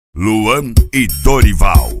Luan e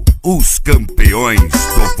Dorival, os campeões do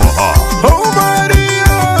forró. Oh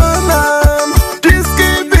Mariana, diz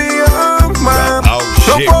que me ama. Canal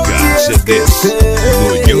Chega CDs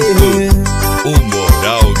no YouTube, o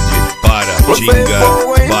Moral de Paratinga,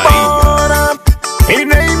 Bahia. E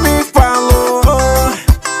nem me falou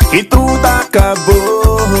que tudo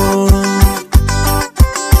acabou.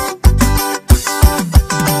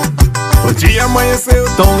 O dia amanheceu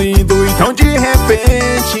tão lindo e tão de repente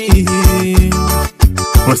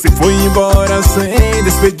você foi embora sem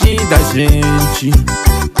despedir da gente.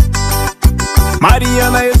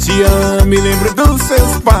 Mariana, eu te amo e lembro dos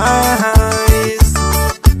seus pais,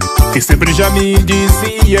 que sempre já me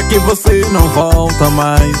dizia que você não volta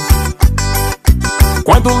mais.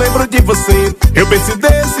 Quando lembro de você, eu penso em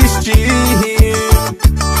desistir.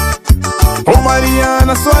 Oh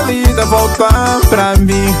Mariana, sua linda, volta pra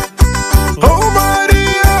mim. Oh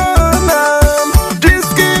Mariana, diz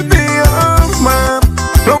que me ama,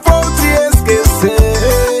 não vou te esquecer.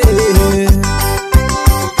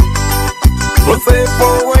 Você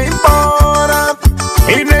foi embora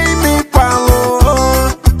e nem me falou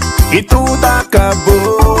e tudo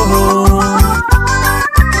acabou.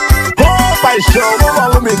 Oh paixão, no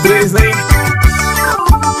volume 3, hein?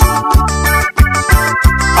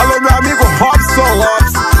 Alô meu amigo Robson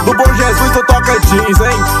Lopes, do Bom Jesus do Tocantins,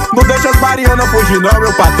 hein? Não deixa as Mariana fugir não,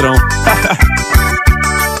 meu patrão.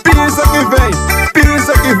 Pisa que vem,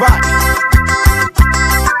 pisa que vai.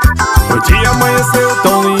 O dia amanheceu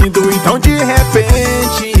tão lindo e tão de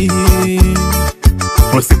repente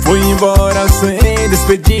você foi embora sem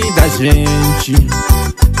despedir da gente.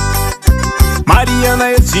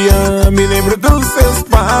 Mariana, eu te amo e lembro dos seus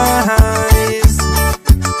pais,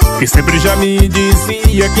 que sempre já me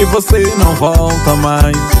dizia que você não volta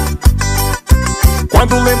mais.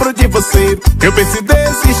 Quando lembro de você, eu penso em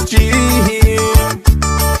desistir.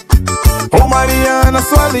 Oh Mariana,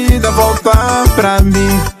 sua linda, volta pra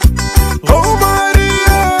mim. Oh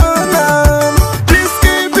Mariana, diz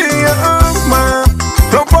que me ama,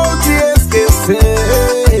 não vou te esquecer.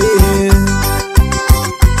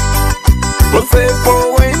 Você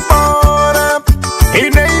foi embora e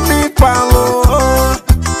nem me falou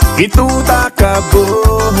e tudo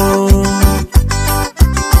acabou.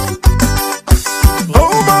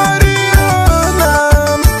 Oh Mariana,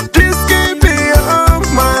 diz que me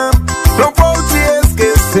ama, não vou te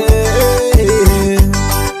esquecer.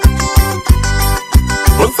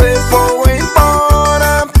 Você foi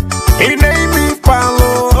embora e nem me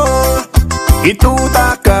falou e tudo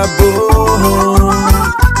acabou.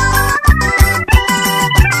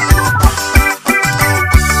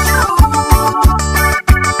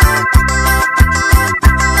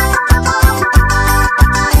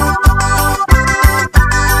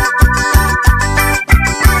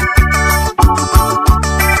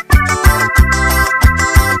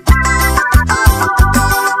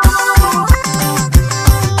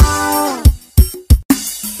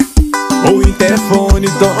 O interfone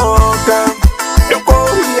toca, eu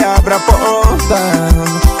corro e abro a porta.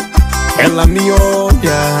 Ela me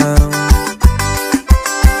olha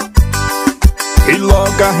e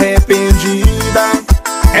logo arrependida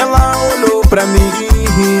ela olhou pra mim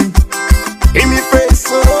e me fez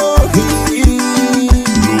sorrir.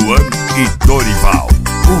 Luan e Dorival,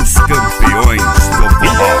 os campeões do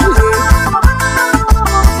forró.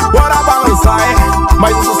 Bora balançar, é?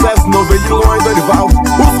 Mais um sucesso novo de Luan e Dorival,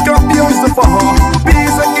 os campeões do forró.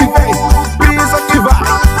 Pisa que vem, pisa que vai.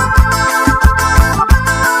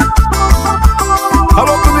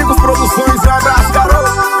 Alô Domingos Produções, um abraço,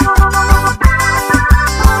 garoto.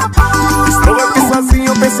 Estou aqui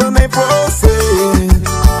sozinho pensando em você.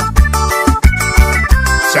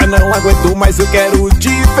 Já não aguento mais, eu quero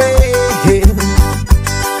te ver.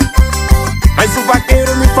 Mas o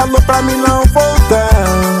vaqueiro me falou pra mim não voltar,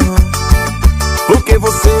 porque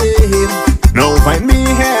você não vai me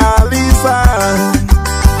realizar.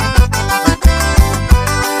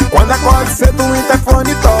 Quando acordo cedo o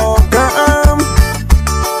interfone toca,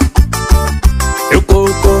 eu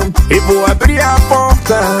toco e vou abrir a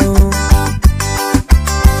porta.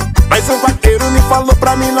 Mas o vaqueiro me falou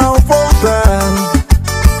pra mim não voltar.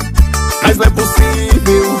 Mas não é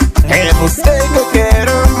possível, é você que eu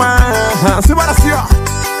quero amar. Simbora assim, ó,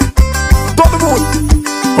 todo mundo.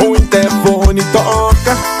 O interfone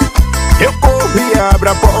toca, eu corro e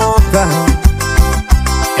abro a porta.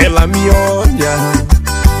 Ela me olha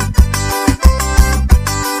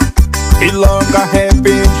e logo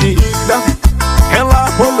arrependida ela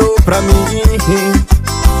olhou pra mim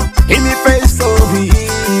e me fez sorrir.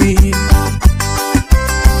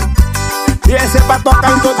 E esse é pra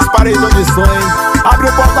tocar em todos os paredões de sonho. Abre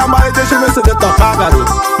o porta-malas e deixa meu CD tocar,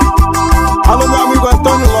 garoto.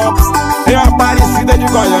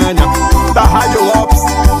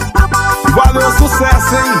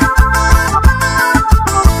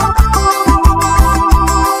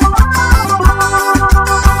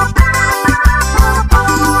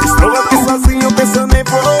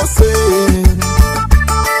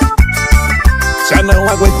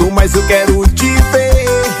 mas eu quero te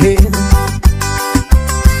ver.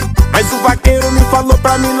 Mas o vaqueiro me falou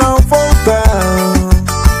pra mim não voltar,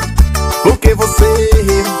 porque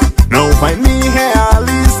você não vai me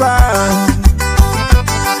realizar.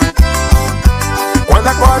 Quando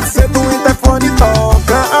acordo cedo o interfone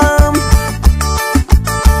toca,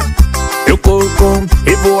 eu corro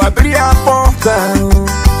e vou abrir a porta.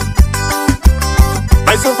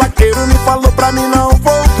 Mas o vaqueiro me falou pra mim não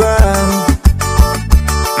voltar,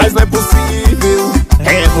 mas não é possível,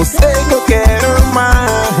 é você que eu quero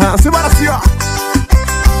amar. Simbora assim, ó,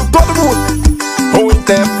 todo mundo. O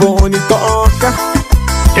interfone toca,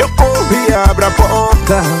 eu corro e abro a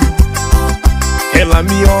porta. Ela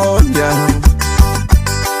me olha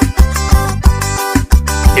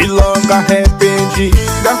e logo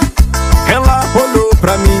arrependida, ela olhou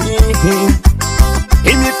pra mim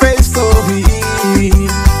e me fez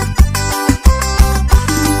sorrir.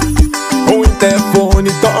 O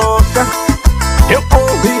interfone toca, eu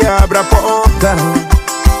corro e abro a porta.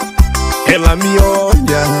 Ela me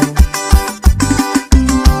olha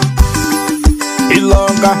e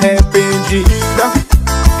logo arrependida,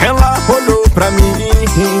 ela olhou pra mim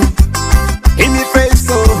e me fez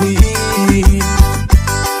sorrir.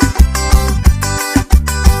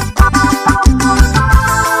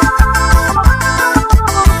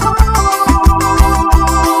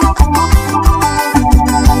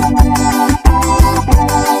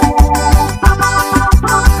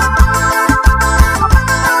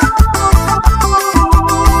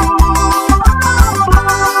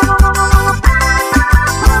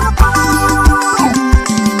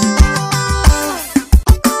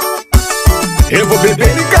 Eu vou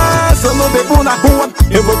beber em casa, eu não bebo na rua.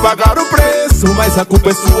 Eu vou pagar o preço, mas a culpa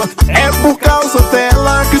é sua. É por causa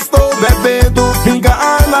dela que estou bebendo pinga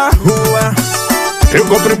na rua. Eu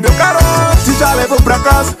comprei meu carote, já levo pra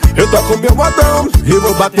casa. Eu toco meu botão e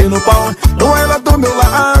vou bater no pau. Com ela do meu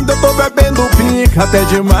lado, eu tô bebendo pinga até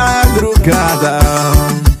de madrugada.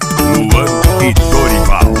 Luan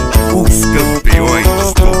Dorival, os campeões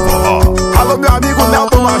do forró. Alô, meu amigo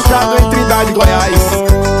Nelton Machado, em Trindade, Goiás,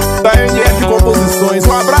 da NF Composições.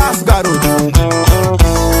 Um abraço, garoto.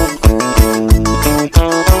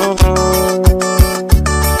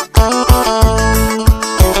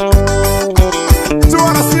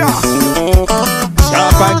 Senhora, assim, ó.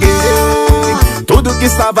 Já paguei tudo que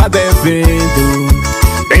estava devendo.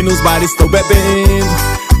 Bem nos bares estou bebendo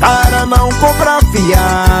para não comprar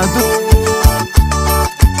fiado.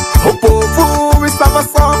 O povo estava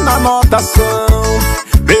só na anotação,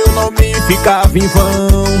 meu nome ficava em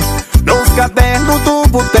vão nos cadernos do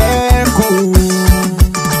boteco.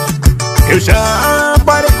 Eu já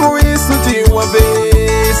parei com isso de uma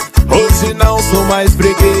vez, hoje não sou mais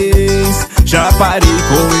freguês. Já parei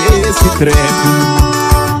com esse treco.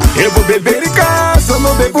 Eu vou beber em casa,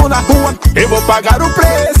 não bebo na rua. Eu vou pagar o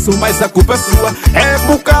preço, mas a culpa é sua. É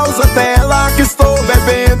por causa dela que estou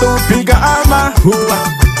bebendo pinga na rua.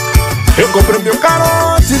 Eu compro meu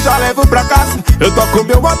carote, já levo pra casa. Eu toco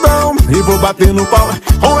meu botão e vou bater no pau.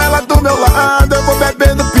 Com ela do meu lado, eu vou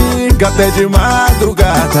bebendo pinga até de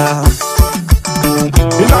madrugada.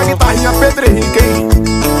 E na guitarrinha Pedro Henrique, hein?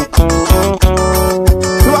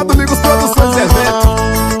 Do lado Amigos Produções Evento.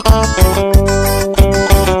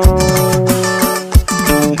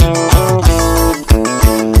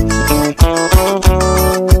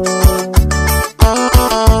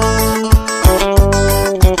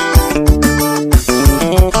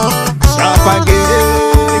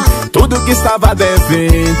 Que estava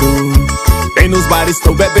devendo, bem nos bares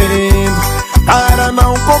estou bebendo para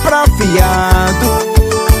não comprar fiado.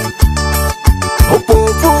 O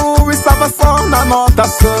povo estava só na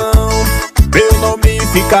anotação, meu nome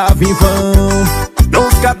ficava em vão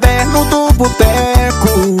nos cadernos do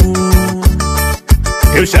boteco.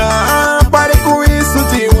 Eu já parei com isso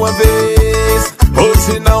de uma vez,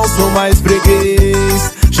 hoje não sou mais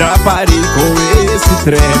freguês. Já parei com esse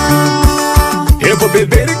treco. Eu vou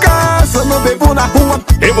beber em casa, não bebo na rua.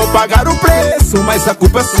 Eu vou pagar o preço, mas a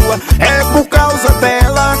culpa é sua. É por causa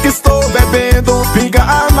dela que estou bebendo pinga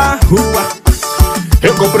na rua.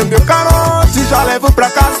 Eu compro meu carote, já levo pra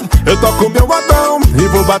casa. Eu toco meu botão e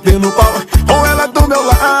vou bater no pau. Com ela do meu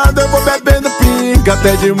lado, eu vou bebendo pinga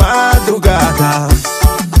até de madrugada.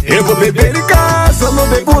 Eu vou beber em casa, não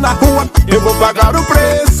bebo na rua. Eu vou pagar o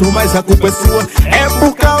preço, mas a culpa é sua. É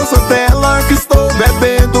por causa dela que estou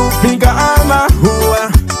bebendo pinga na rua.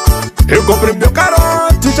 Eu comprei meu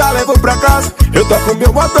carote, já levo pra casa. Eu toco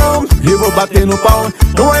meu botão e vou bater no pau.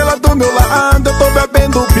 Com ela do meu lado, eu tô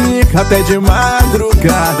bebendo pinga até de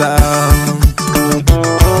madrugada.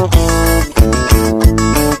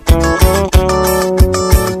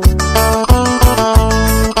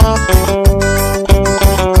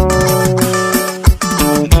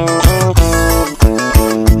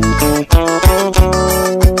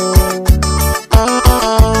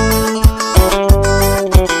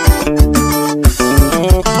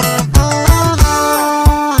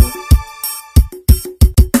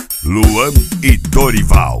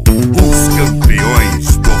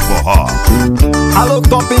 Alô,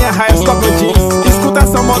 Topinha Arraias Tocantins, escuta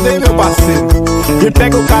essa moda aí, meu parceiro, e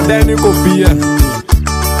pega o caderno e copia.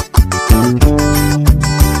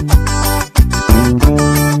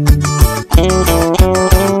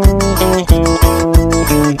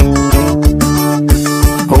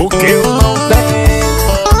 O que eu não tenho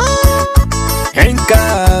em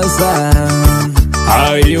casa,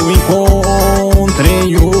 aí eu encontro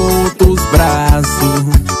em outros braços.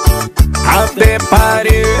 Até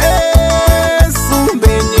pareço um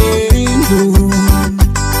menino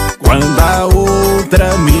quando a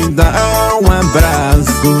outra me dá um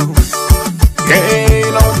abraço.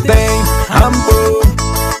 Quem não tem amor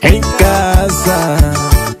em casa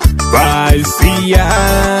vai se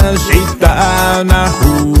ajeitar na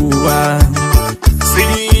rua.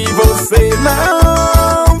 Se você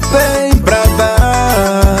não tem pra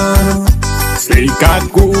dar, sei que a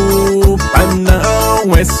culpa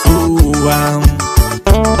não é sua.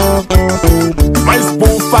 Mas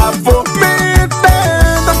por favor me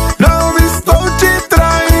entenda, não estou te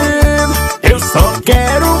traindo. Eu só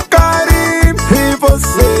quero carinho e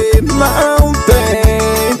você não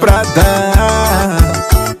tem pra dar.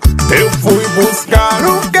 Eu fui buscar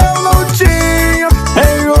o que eu não tinha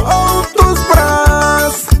em outros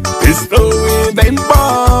braços. Estou indo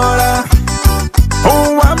embora,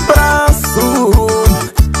 um abraço.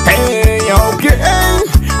 Tem alguém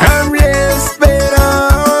a me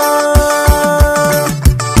esperar.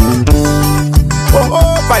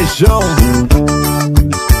 Oh, paixão.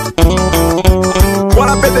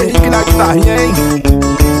 Bora, Pedro Henrique na guitarrinha, hein?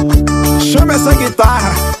 Chama essa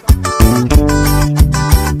guitarra.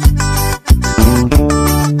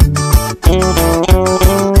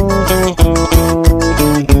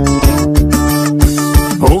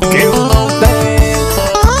 O que eu não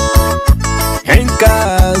tenho em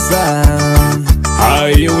casa,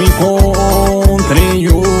 aí eu encontro em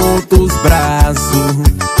outros braços.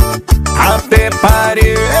 Até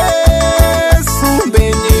pareço um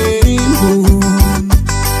menino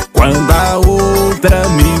quando a outra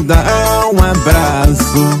me dá um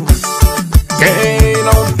abraço. Quem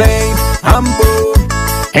não tem amor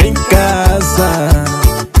em casa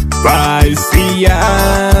vai se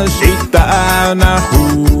ajeitar na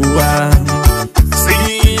rua.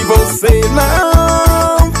 Se você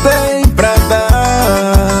não tem pra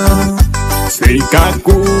dar, sei que a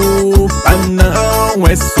culpa não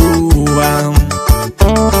é sua.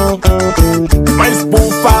 Mas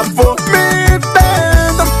por favor me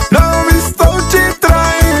entenda, não estou te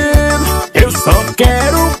traindo. Eu só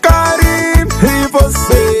quero carinho e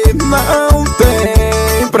você não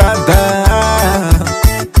tem pra dar.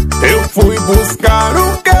 Eu fui buscar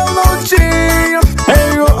o que eu não tinha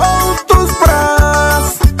em outros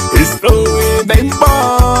braços. Estou indo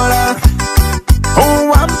embora,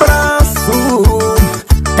 um abraço.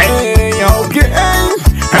 Tem alguém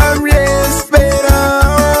a me esperar.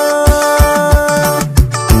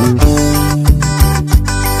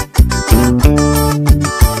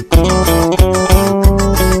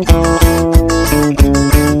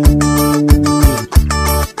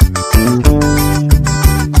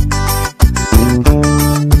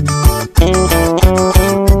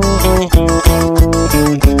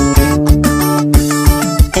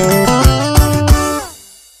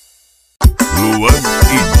 Luan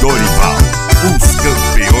e Dorival, os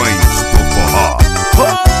campeões do forró. Ô,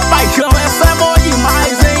 paixão, essa é boa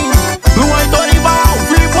demais, hein? Luan Dorival,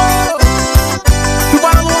 vivo! E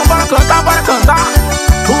bora, Luan, bora cantar, bora cantar.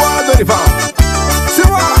 Luan Dorival,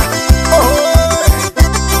 simbora!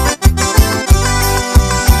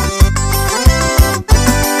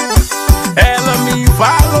 Ela me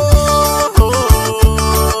falou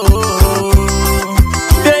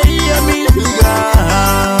que ia me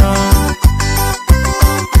ligar.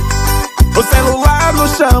 O celular não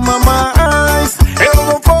chama mais, eu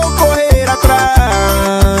não vou correr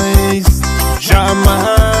atrás,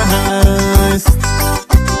 jamais.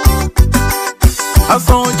 A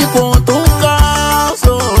som de conto um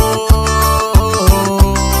caso,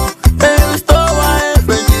 eu estou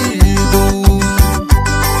arrependido.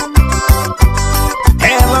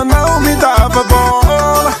 Ela não me dava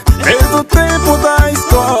bola desde o tempo da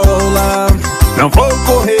escola, não vou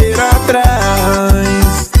correr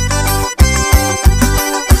atrás.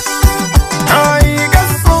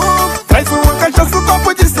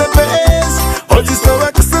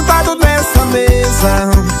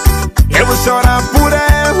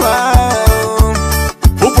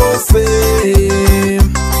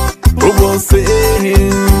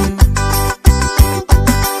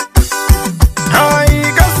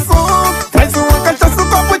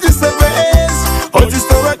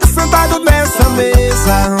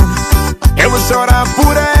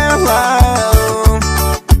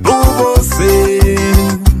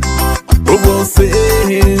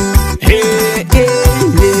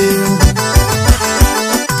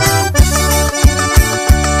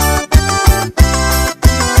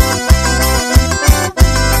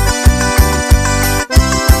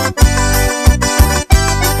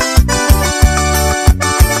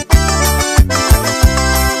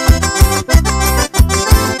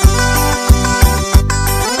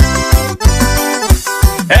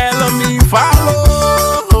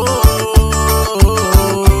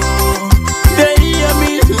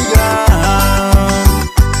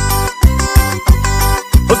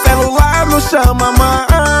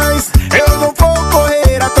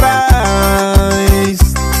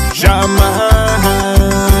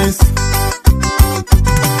 jamais.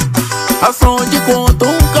 A som de conto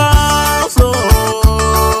um caos,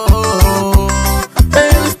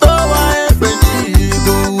 eu estou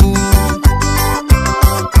arrependido.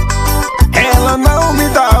 Ela não me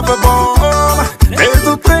dava bola desde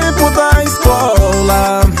o tempo da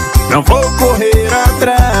escola. Não vou correr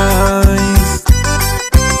atrás.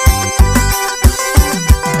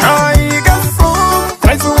 Aí, garçom,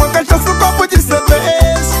 traz uma cachaça, um copo de cerveja.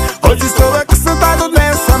 Hoje estou aqui sentado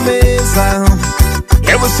nessa mesa.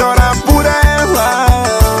 Eu vou chorar por ela,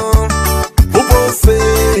 por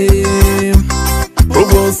você, por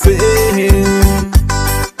você.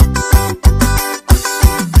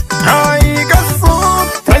 Aí, garçom,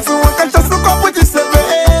 traz uma cachaça, um copo de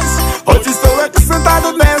cerveja. Hoje estou aqui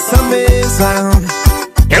sentado nessa mesa.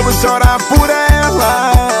 Eu vou chorar por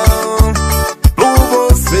ela, por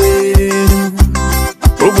você,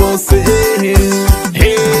 por você.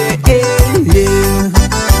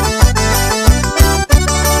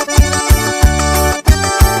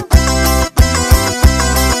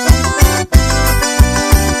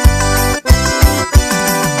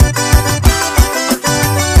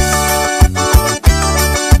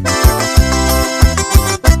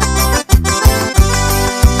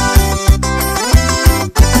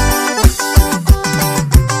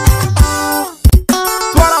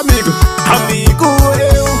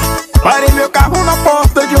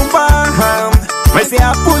 Se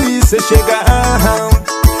a polícia chegar,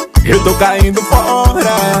 eu tô caindo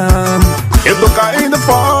fora, eu tô caindo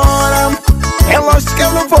fora. É lógico que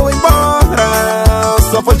eu não vou embora,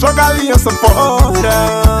 só vou jogar a aliança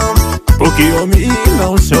fora, porque homem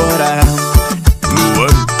não chora. Luan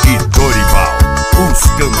Dorival, os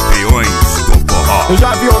campeões do forró. Eu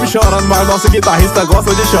já vi homem chorando, mas nosso guitarrista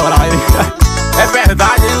gosta de chorar, hein? É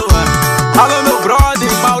verdade, hein, Luan? Alô, meu brother,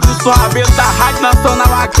 Maurício Rabelo da Rádio Nacional.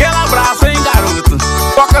 Aquele abraço, hein, garoto?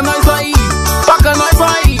 Toca nós aí, toca nós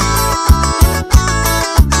aí.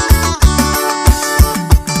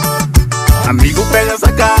 Amigo, pega essa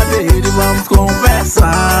cadeira e vamos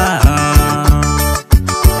conversar.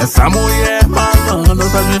 Essa mulher malandra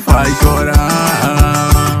só me faz chorar.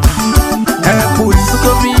 É por isso que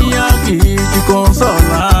eu vim aqui te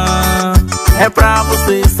consolar. É pra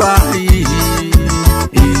você sair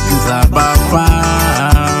e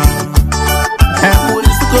desabafar. É por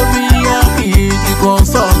isso que eu vim aqui te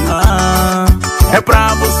consolar. É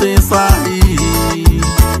pra você sair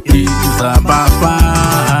e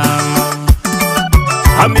desabafar.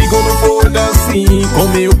 Amigo, não foi assim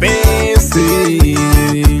como eu pensei.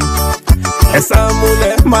 Essa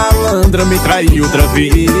mulher malandra me traiu outra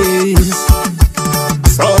vez.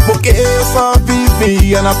 Só porque eu só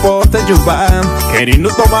vivia na porta de um bar,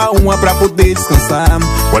 querendo tomar uma pra poder descansar.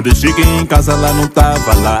 Quando eu cheguei em casa ela não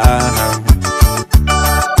tava lá.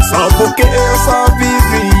 Só porque eu só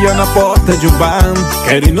vivia na porta de um bar,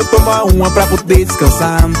 querendo tomar uma pra poder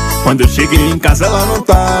descansar. Quando eu cheguei em casa ela não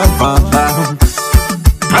tava lá.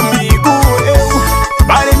 Amigo, eu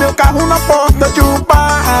parei meu carro na porta de um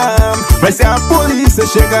bar, mas se a polícia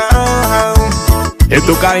chegar, eu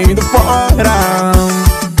tô caindo fora,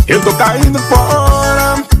 eu tô caindo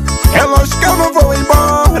fora. É lógico que eu não vou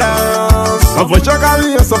embora, só vou jogar a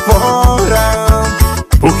aliança fora,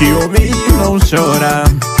 porque homem não chora.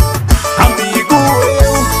 Amigo,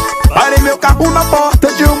 eu parei meu carro na porta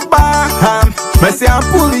de um bar, mas se a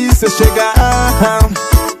polícia chegar,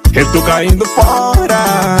 eu tô caindo fora,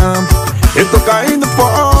 eu tô caindo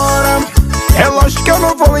fora. É lógico que eu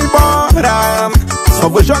não vou embora, só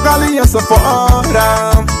vou jogar a aliança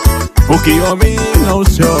fora, porque homem não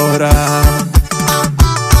chora.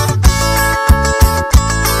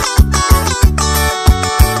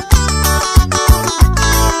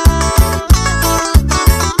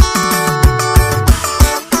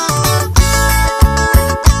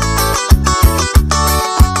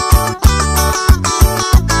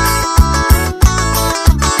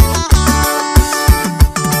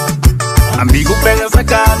 Amigo, pega essa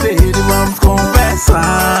cadeira e vamos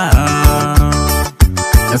conversar.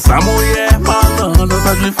 Essa mulher malandra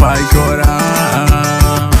só me faz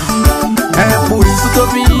chorar. É por isso que eu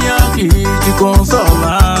vim aqui te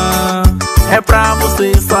consolar. É pra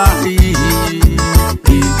você sair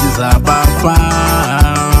e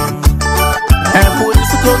desabafar. É por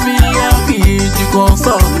isso que eu vim aqui te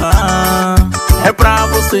consolar. É pra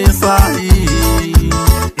você sair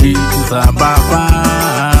e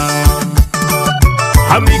desabafar.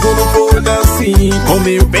 Amigo, não foi assim como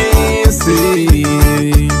eu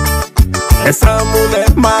pensei. Essa mulher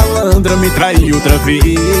malandra me traiu outra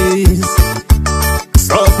vez.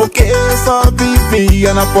 Só porque eu só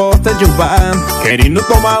vivia na porta de um bar, querendo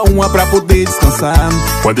tomar uma pra poder descansar.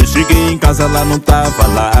 Quando eu cheguei em casa ela não tava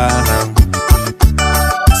lá.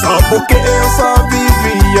 Só porque eu só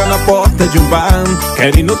vivia na porta de um bar,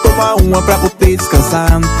 querendo tomar uma pra poder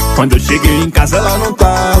descansar. Quando eu cheguei em casa ela não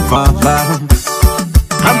tava lá.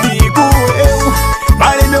 Amigo, eu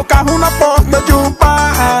parei meu carro na porta de um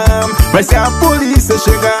bar, mas se a polícia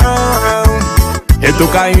chegar, eu tô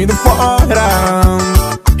caindo fora,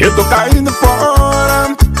 eu tô caindo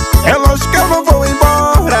fora. É lógico que eu não vou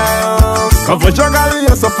embora, só vou jogar a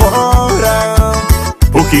aliança fora,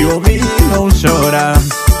 porque homem não chora.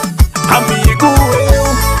 Amigo,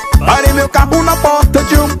 eu parei meu carro na porta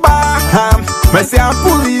de um bar, mas se a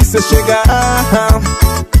polícia chegar,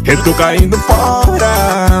 eu tô caindo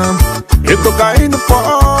fora, eu tô caindo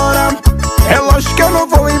fora. É lógico que eu não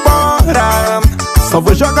vou embora, só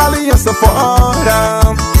vou jogar a aliança fora,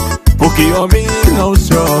 porque homem não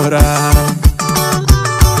chora.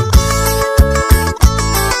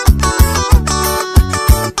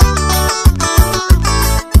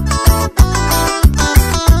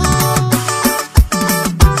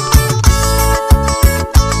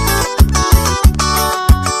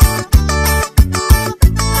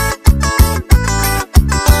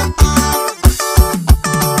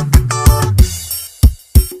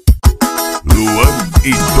 Luan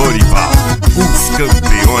e Dorival, os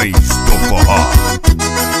campeões do forró.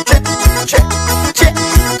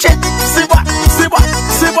 Simbora, simbora,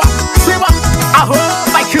 simbora, simbora. Arro,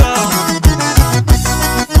 paixão.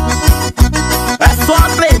 É só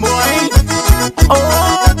Playboy, hein? Ô,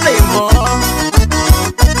 Playboy.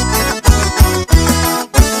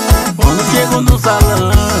 Quando chego no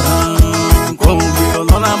salão, com o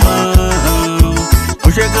violão na mão,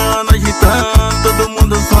 vou chegando agitando, todo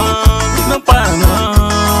mundo som, não para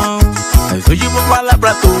não. Mas hoje vou falar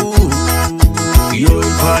pra tu, que hoje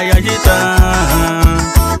vai agitar.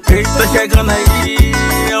 Quem tá chegando aí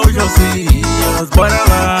é o Josias, bora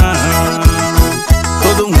lá.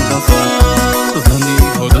 Todo mundo dançando, dançando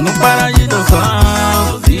e rodando, não para de dançar.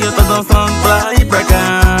 Josias tá dançando pra ir pra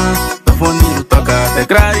cá, o foninho toca até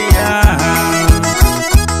clarear.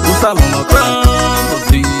 O salão lotando,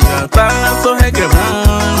 Josias tá só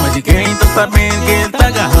requebrando, mas de quem tá sabendo que ele tá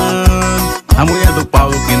agarrando a mulher do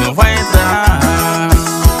Paulo que não vai entrar.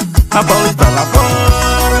 A Paulo está lá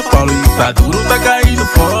fora, Paulo está duro, tá caindo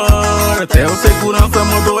fora. Até o segurança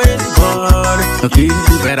mandou ele embora, não quis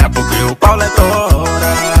liberar porque o Paulo é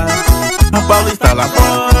tora. A Paulo está lá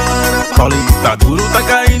fora, Paulo está duro, tá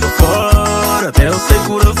caindo fora. Até o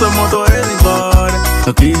segurança mandou ele embora,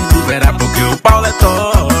 não quis liberar porque o Paulo é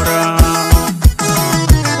tora.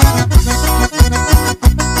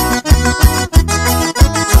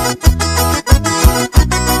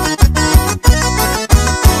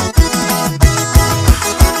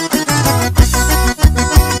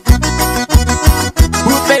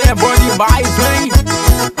 É bom demais, vem.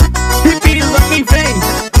 E pisa quem vem,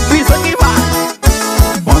 pisa quem vai.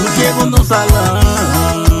 Quando chego no salão,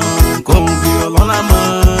 com o violão na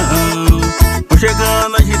mão, vou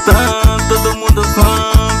chegando agitando, todo mundo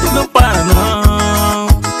som, e não para não.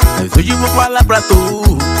 Mas hoje vou falar pra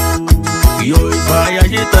tu, que hoje vai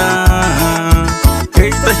agitar.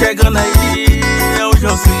 Quem tá chegando aí é o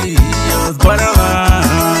Josias, bora lá.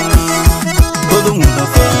 Todo mundo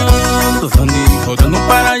dançando, dançando e rodando, não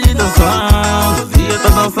para de dançar. Josias tá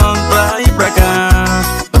dançando pra ir pra cá,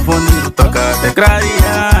 o foninho toca até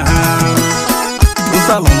clarear. O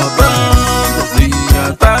salão lotando,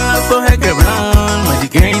 Josias tá só requebrando, mas de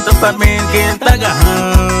quem tá sabendo que ele tá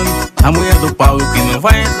agarrando a mulher do Paulo que não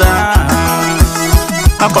vai entrar.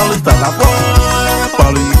 A Paulo está lá fora,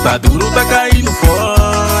 Paulo está duro, tá caindo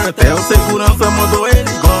fora. Até o segurança mandou ele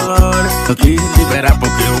embora, não quis liberar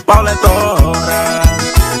porque o Paulo é tora.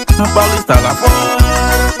 A Paulo está lá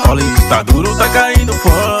fora, Paulo está duro, tá caindo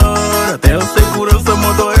fora. Até o segurança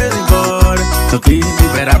mandou ele embora, não quis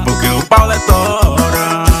liberar porque o Paulo é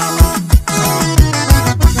tora.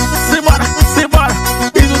 Simbora, simbora,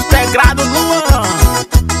 e nos teclados Luan,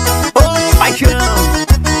 ô paixão.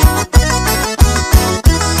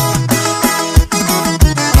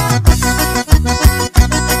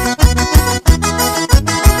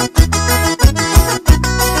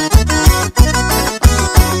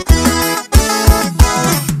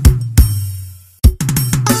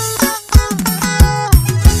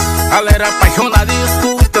 Galera apaixonada,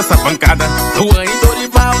 escuta essa pancada. Luan e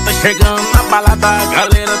Dorival tá chegando na balada.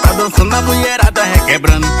 Galera tá dançando, a mulherada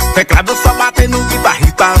requebrando. Teclado só batendo,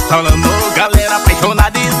 guitarrista solando. Galera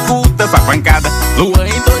apaixonada, escuta essa pancada. Luan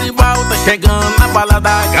e Dorival tá chegando na balada,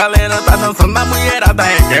 a galera tá dançando, a mulherada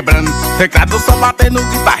é quebrando. Teclado só batendo,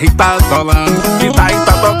 guitarrista solando,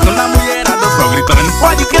 guitarrista tocando, a mulherada só gritando.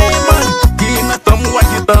 Pode crer, mano, que nós tamo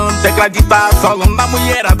agitando. Tecladista solando, a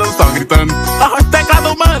mulherada só gritando. Arroz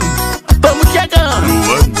teclado, mano, tamo chegando.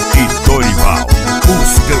 Luan e Dorival,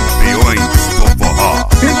 os campeões do forró.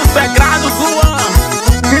 E nos teclados,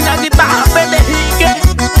 Luan, e na guitarra, Pedro Henrique.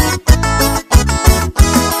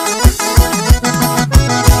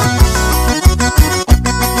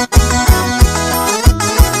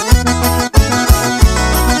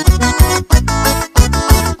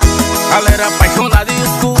 Galera apaixonada e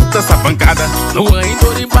escuta essa pancada. Luan e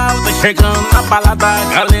Dorival tá chegando na balada, a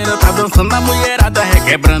galera tá dançando, a mulherada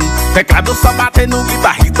requebrando. Teclado só batendo,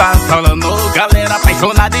 guitarrista solando. Galera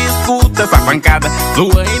apaixonada e escuta essa pancada.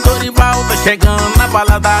 Luan e Dorival tá chegando na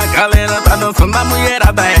balada, a galera tá dançando, a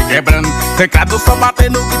mulherada requebrando. Teclado só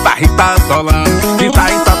batendo, guitarrista solando,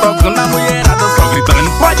 guitarrista tocando, a mulherada só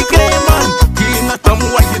gritando. Pode crer, mano, que nós tamo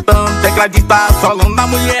agitando. Tecladista solando, a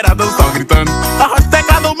mulherada só gritando. Arroz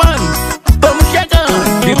teclado, mano, tamo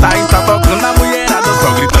chegando. Guitarrista tocando, a mulherada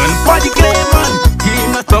só gritando. Pode crer, mano, que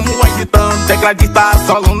nós tamo agitando. Tecladista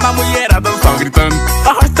solando, a mulherada só gritando.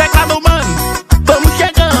 Arroz teclado, mano, tamo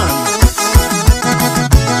chegando.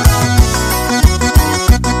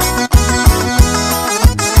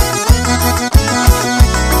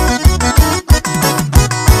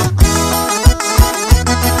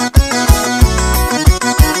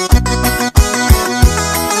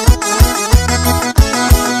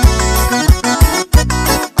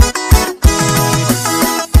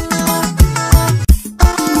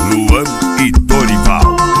 Luan e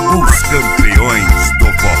Dorival, os campeões do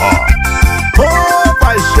forró. Ô,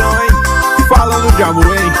 paixão, hein? Falando de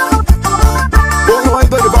amor, hein? Ô, Luan e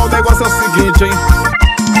Dorival, o negócio é o seguinte, hein?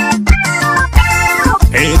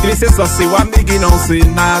 Entre ser só seu amigo e não ser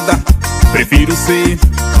nada, prefiro ser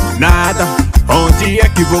nada. Onde é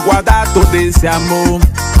que vou guardar todo esse amor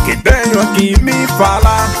que tenho aqui me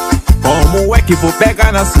falar? Como é que vou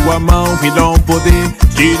pegar na sua mão e não poder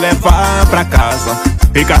te levar pra casa?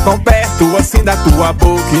 Ficar tão perto assim da tua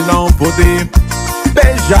boca e não poder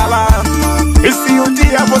beijar lá. E se um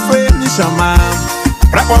dia você me chamar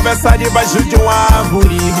pra conversar debaixo de uma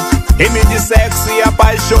árvore e me disser que se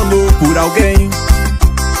apaixonou por alguém,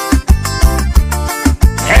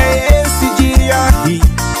 é esse dia aí,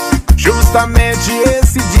 justamente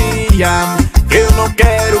esse dia. Eu não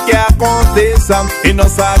quero que aconteça e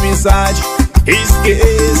nossa amizade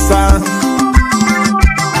esqueça.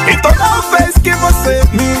 E toda vez que você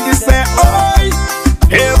me disser oi,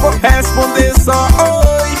 eu vou responder só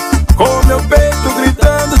oi, com meu peito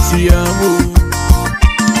gritando te amo.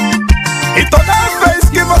 E toda vez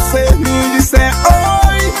que você me disser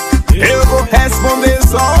oi, eu vou responder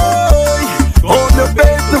só oi, com meu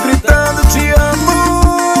peito gritando te amo.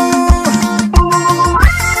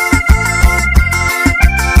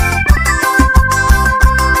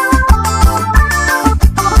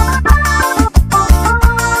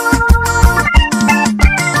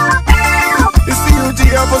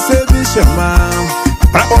 Você me chamar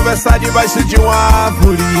pra conversar debaixo de uma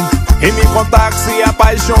árvore e me contar que se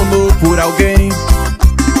apaixonou por alguém,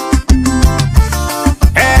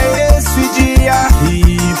 é esse dia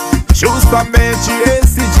aí, justamente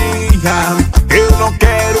esse dia. Eu não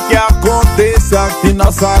quero que aconteça e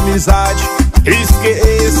nossa amizade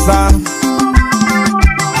esqueça.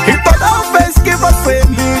 E toda vez que você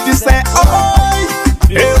me disser oi,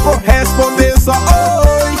 eu vou responder só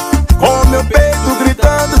oi, com meu peito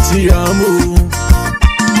gritando te amo.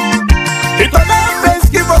 E toda vez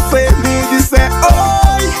que você me disser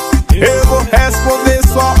oi, eu vou responder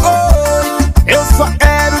só oi, eu só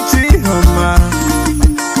quero te amar.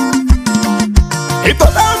 E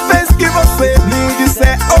toda vez que você me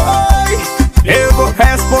disser oi, eu vou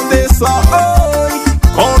responder só oi,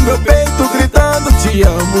 com meu peito gritando te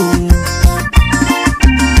amo.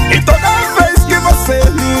 E toda vez que você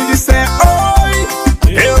me disser oi,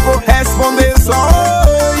 eu vou responder só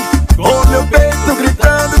oi, com meu peito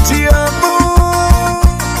gritando te amo.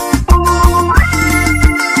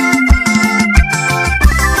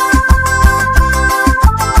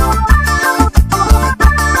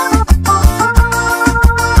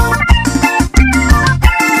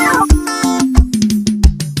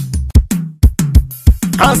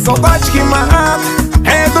 A saudade que mata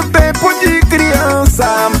é do tempo de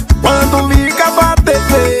criança, quando ligava a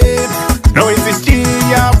TV, não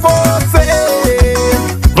existia você.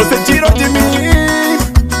 Você tirou de mim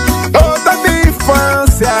toda a minha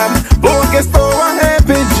infância, porque estou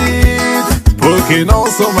arrependido, porque não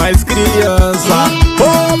sou mais criança.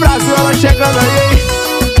 Ô Brasil, ela chegando aí,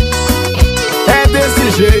 é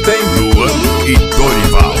desse jeito, hein?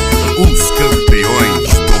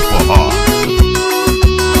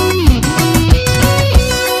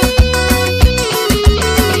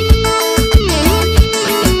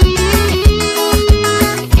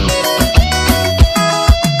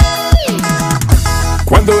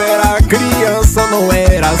 não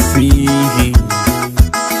era assim.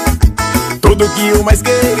 Tudo que eu mais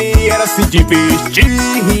queria era se divertir,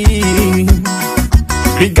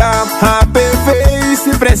 ligar a TV e se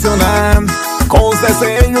impressionar com os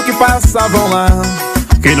desenhos que passavam lá,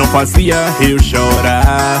 que não fazia eu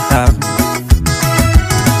chorar.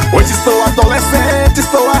 Hoje estou adolescente,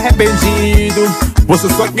 estou arrependido. Você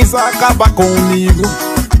só quis acabar comigo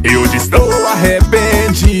e hoje estou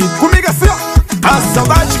arrependido. Comigo assim, ó. A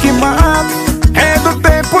saudade que mata é do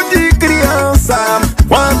tempo de criança,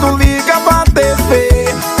 quando ligava a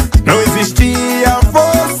TV não existia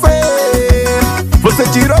você. Você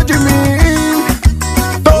tirou de mim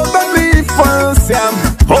toda a minha infância.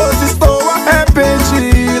 Hoje estou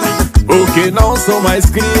arrependido porque não sou mais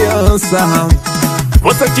criança.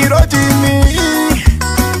 Você tirou de mim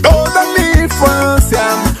toda a minha infância.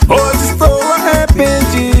 Hoje estou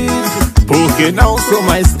arrependido porque não sou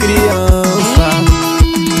mais criança.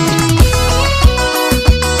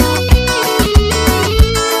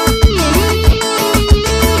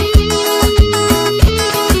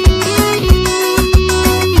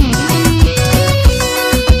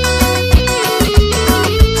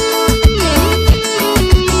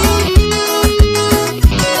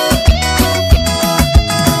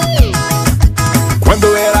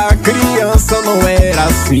 Não era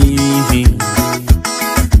assim.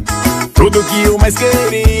 Tudo que eu mais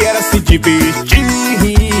queria era se divertir,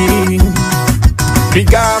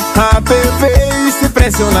 ligar a TV e se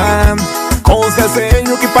impressionar com os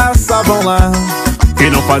desenhos que passavam lá, que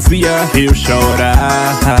não fazia eu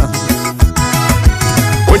chorar.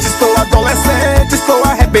 Hoje estou adolescente, estou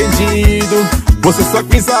arrependido. Você só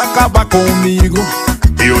quis acabar comigo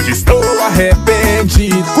e hoje estou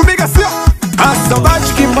arrependido. Comigo assim, ó. A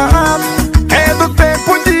saudade que mata é do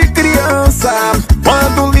tempo de criança,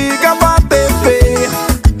 quando ligava a TV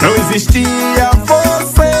não existia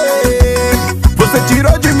você. Você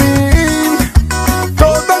tirou de mim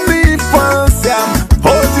toda a minha infância.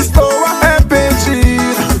 Hoje estou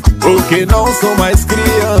arrependido porque não sou mais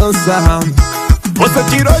criança. Você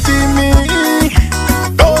tirou de mim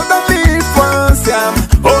toda a minha infância.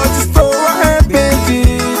 Hoje estou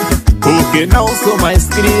arrependido porque não sou mais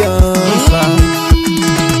criança.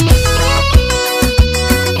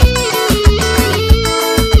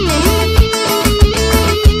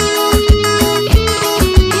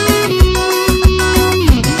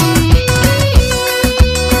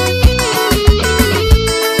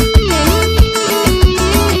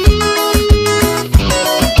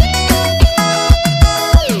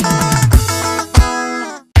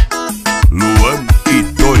 Luan e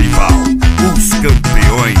Dorival, os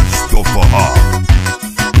campeões do forró.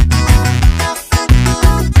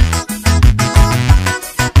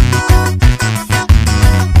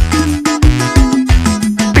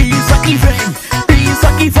 Pisa que vem,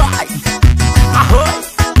 pisa que vai. Arroi.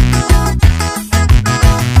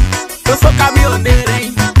 Eu sou caminhoneiro,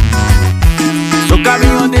 hein? Sou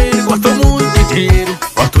caminhoneiro, gosto muito de dinheiro.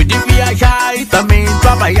 Gosto de viajar e também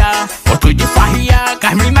trabalhar. Gosto de farriar,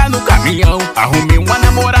 Carmina no caminhão. Arrumei uma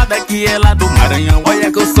namorada que é lá do Maranhão.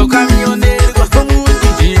 Olha que eu sou caminhoneiro, gosto muito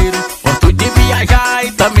de dinheiro. Gosto de viajar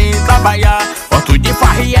e também trabalhar. Gosto de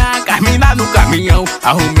farriar, Carmina no caminhão.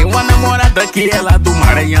 Arrumei uma namorada que é lá do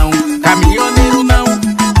Maranhão. Caminhoneiro não,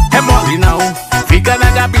 é mole não. Fica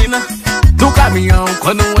na gabina do caminhão.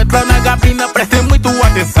 Quando entra na gabina, preste muito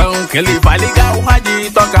atenção, que ele vai ligar o rádio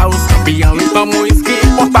e tocar os campeões. Toma um uísque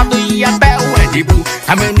importado e até o Red Bull.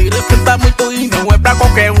 Caminhoneiro esquenta muito e não é pra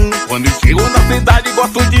qualquer um. Quando chego na cidade,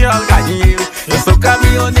 gosto de rasgar dinheiro. Eu sou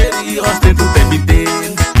caminhoneiro e ostento o tempo inteiro.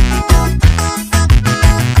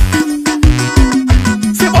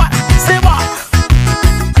 Simbora, simbora.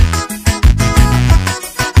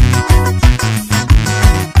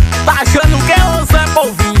 Tá achando que é o Zé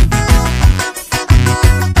Polvinho?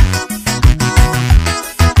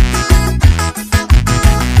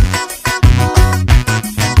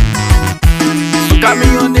 Sou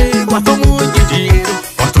caminhoneiro, gosto muito de dinheiro.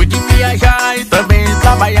 Gosto de viajar e também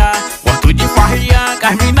trabalhar. Gosto de farriar,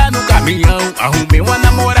 Carmina no caminhão. Arrumei uma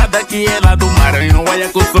namorada que é lá do Maranhão. Olha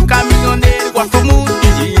que eu sou caminhoneiro, gosto muito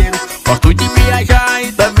de dinheiro. Gosto de viajar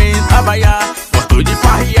e também trabalhar. Gosto de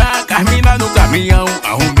farriar, Carmina no caminhão.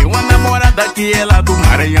 Arrumei uma namorada que é lá do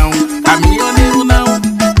Maranhão. Caminhoneiro não,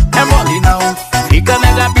 é mole não. Fica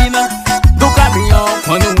na gabina do caminhão.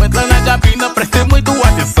 Quando entra na gabina, preste muito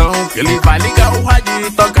atenção, que ele vai ligar o rádio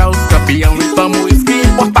e tocar os campeões. Toma um uísque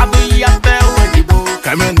importado e até o Red Bull.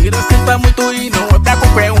 Caminhoneiro senta muito e não é pra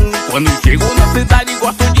qualquer um. Quando chego na cidade,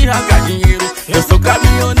 gosto de rasgar dinheiro. Eu sou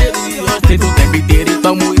caminhoneiro e ostento o tempo inteiro.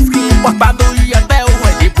 Tomo um uísque importado e até o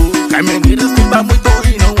Red Bull. Caminhoneiro senta muito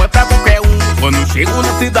e não é pra qualquer um. Quando chego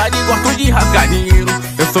na cidade e gosto de rasgar dinheiro.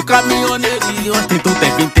 Eu sou caminhoneiro e eu tento o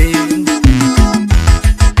tempo inteiro.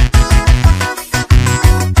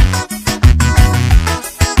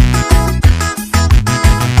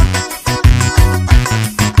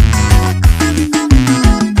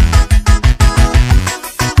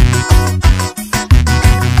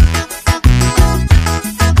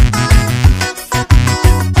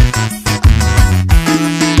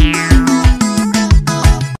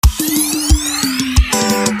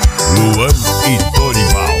 Luan e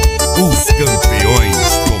Dorival, os campeões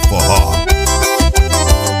do forró.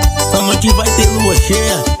 Essa noite vai ter lua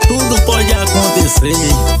cheia, tudo pode acontecer.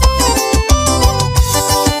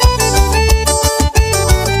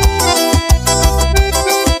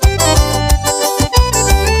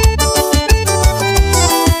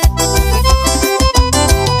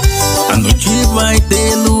 A noite vai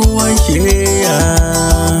ter lua cheia,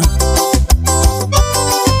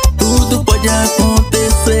 tudo pode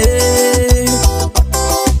acontecer.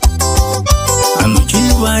 A noite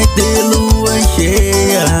vai ter lua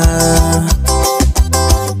cheia.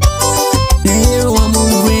 Eu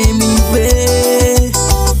amo vem me ver.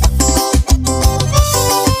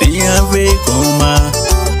 Tem a ver como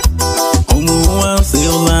um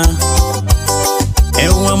celular. É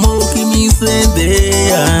um amor que me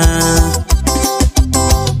incendeia.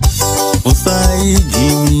 Vou sair de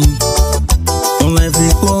mim, tão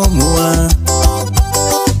leve como ar,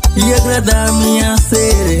 e agradar minha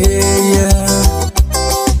sereia.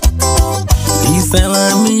 E se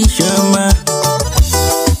ela me chamar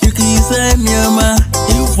e quiser me amar,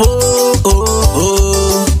 eu vou,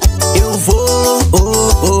 eu vou,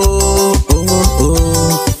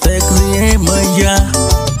 sexy é manjar,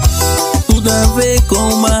 tudo a ver com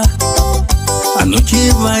o mar. A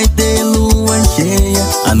noite vai ter lua cheia,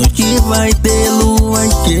 a noite vai ter lua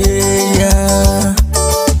cheia.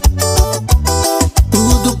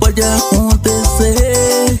 Tudo pode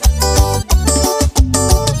acontecer.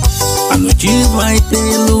 A noite vai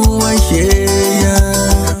ter lua cheia.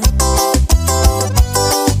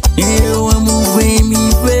 Eu amo vem me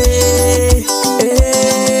ver.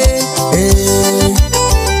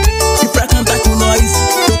 E pra cantar com nós,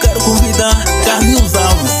 eu quero convidar Carlinhos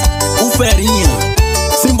Alves, o Ferinha.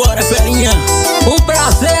 Simbora, Ferinha. O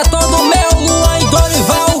prazer é todo meu, Luan e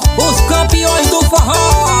Dorival, os campeões do forró.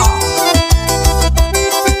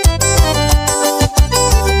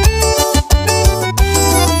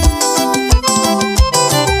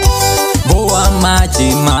 Vou amar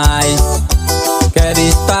demais, quero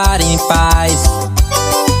estar em paz,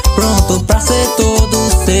 pronto pra ser todo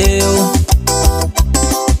seu.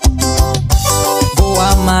 Vou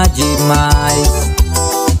amar demais,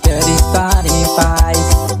 quero estar em paz,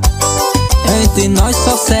 entre nós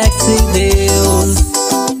só sexo e Deus.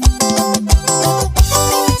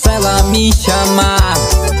 Se ela me chamar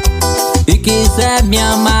e quiser me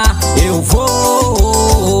amar, eu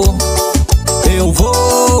vou, eu vou.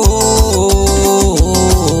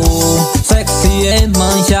 Sexy é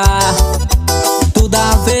manjar, tudo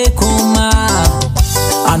a ver com o mar.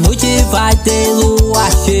 A noite vai ter lua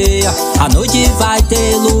cheia, a noite vai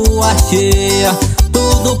ter lua cheia.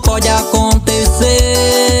 Tudo pode acontecer.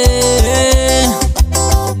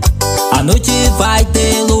 A noite vai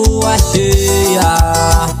ter lua cheia.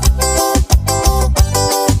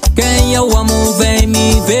 Quem eu amo vem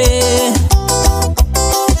me ver.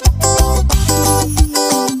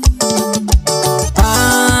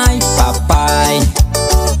 Ai, papai,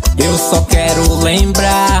 eu só quero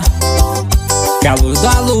lembrar que a luz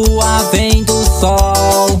da lua vem do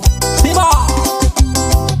sol.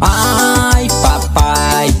 Ai,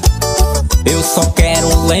 papai, eu só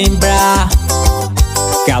quero lembrar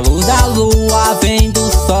que a luz da lua vem do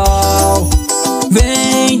sol,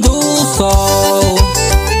 vem do sol.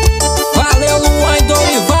 Valeu, Luan e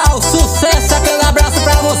Dorival, sucesso, aquele abraço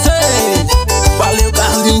pra vocês. Valeu,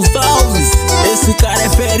 Carlinhos Alves, esse cara é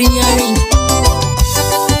ferinha, hein?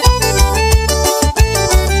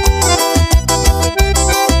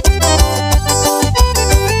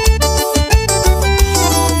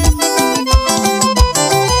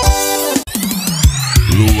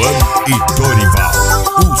 Luan e Dorival,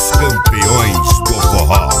 os campeões do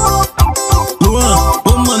forró. Luan,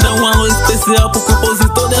 vamos mandar um alô especial pro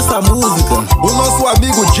compositor dessa música, O nosso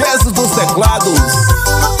amigo Jesus dos teclados.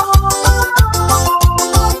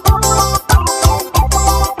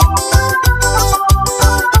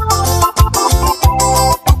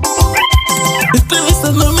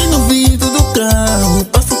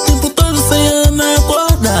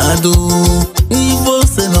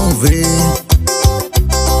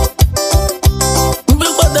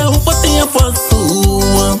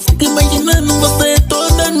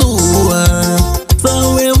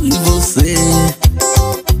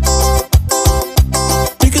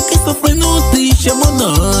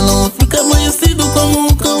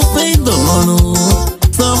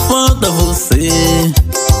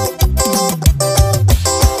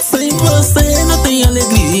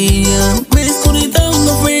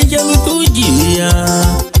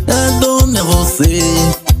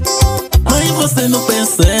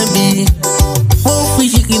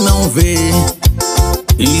 vê.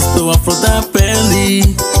 Estou à flor da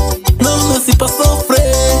pele, não nasci pra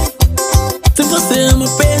sofrer. Se você ama,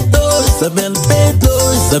 perdoe, Isabela,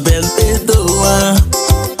 perdoe, Isabela, perdoa.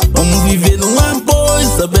 Vamos viver numa boa,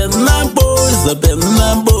 Isabela, na boa, Isabela,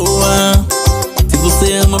 na boa. Se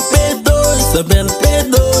você ama, perdoe, Isabela,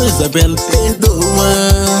 perdoe, Isabela, perdoa.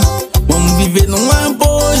 Vamos viver numa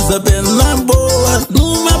boa, Isabela, na boa,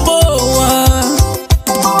 numa boa.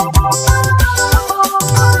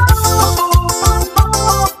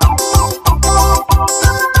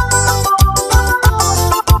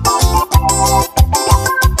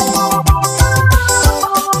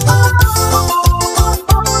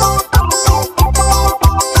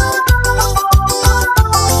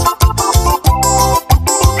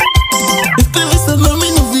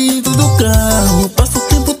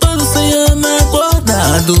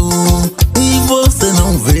 E você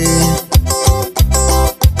não vê.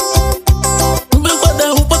 No meu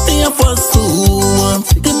guarda-roupa tem a foto sua.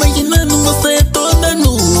 Fica imaginando você toda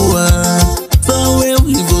nua. Só eu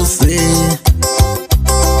e você.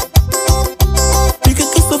 Fica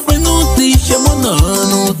aqui sofrendo triste,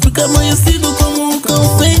 abandonando. Fica amanhecido como um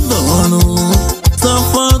cão sem dono. Só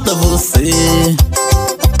falta você.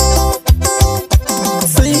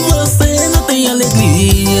 Sem você não tem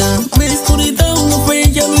alegria. Minha escuridão não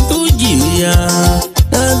vejo a luz do dia.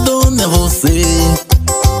 A dona é você,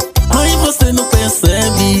 mas você não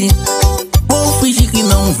percebe. Vou fingir que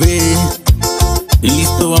não vê.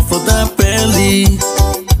 Estou à flor da pele,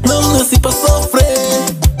 não nasci pra sofrer.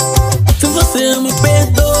 Se você ama,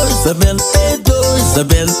 perdoe, Isabela, perdoe,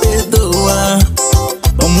 Isabela, perdoa.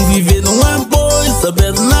 Vamos viver numa boa,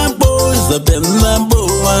 Isabela, na boa, Isabela, na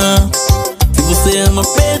boa. Se você ama,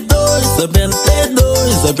 perdoe, Isabela, perdoe,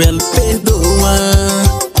 Isabela, perdoa.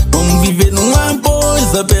 Vamos viver numa boa,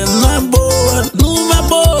 Isabela, na boa, numa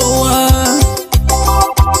boa.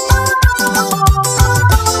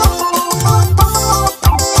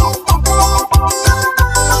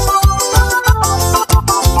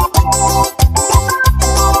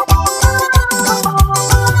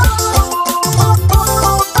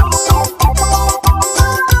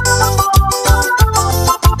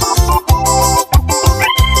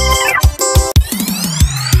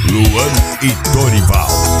 Luan e Dorival,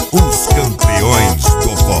 os campeões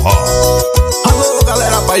do forró. Alô,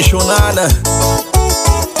 galera apaixonada,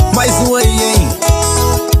 mais um aí, hein?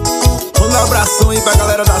 Um abração aí pra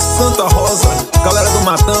galera da Santa Rosa, galera do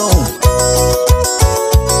Matão.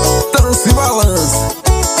 Dança e balança.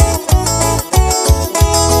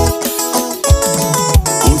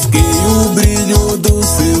 Busquei o brilho do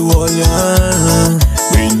seu olhar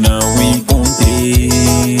e não encontrei.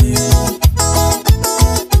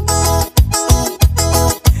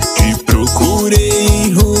 Procurei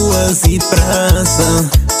em ruas e praça,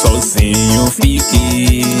 sozinho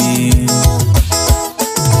fiquei.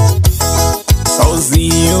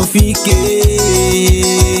 Sozinho fiquei.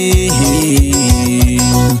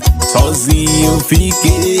 Sozinho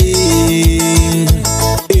fiquei.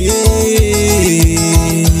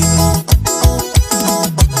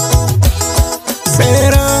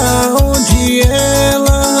 Será onde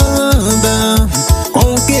ela anda?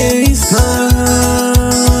 Com quem está?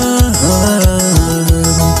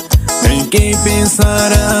 Quem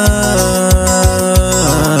pensará?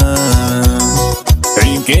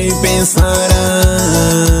 Em quem pensará?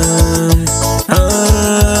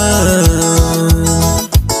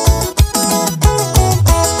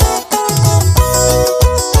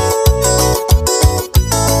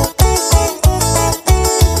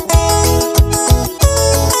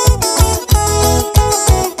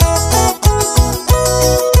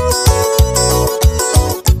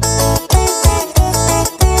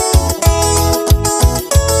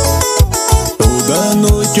 Toda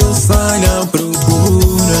noite eu saio à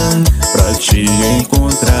procura pra te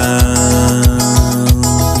encontrar.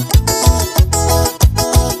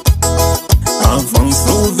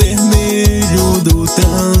 Avanço o vermelho do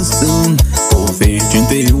trânsito, o verde em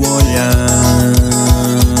teu olhar.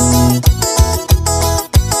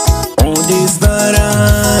 Onde estará?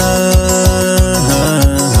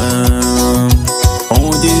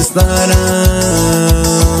 Onde estará?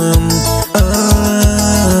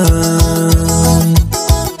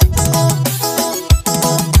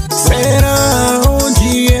 Será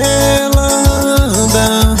onde ela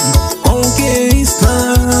anda? Com quem está?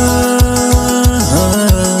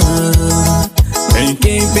 Em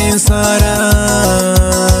quem pensará?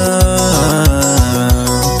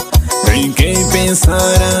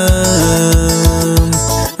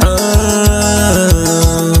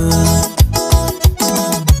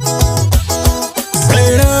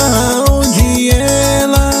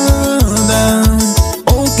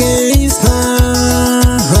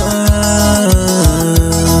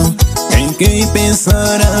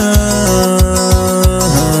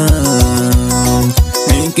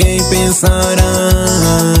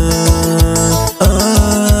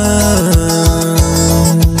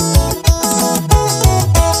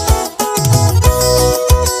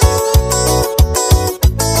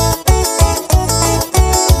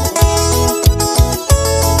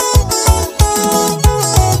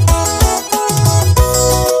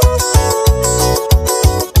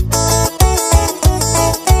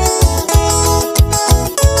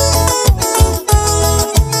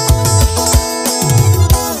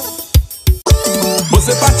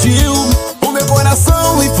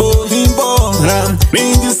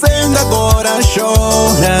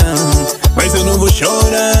 chora, mas eu não vou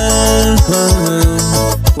chorar.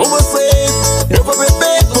 Com você eu vou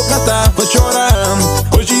beber, vou cantar, vou chorar.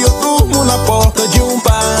 Hoje eu durmo na porta de um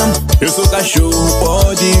bar. Eu sou cachorro,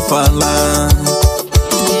 pode falar.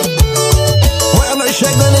 Olha nós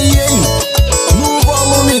chegando aí, hein, no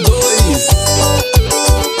volume 2.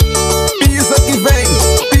 Pisa que vem,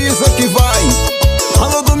 pisa que vai.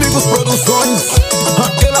 Alô Domingos Produções,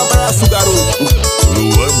 aquele abraço, garoto.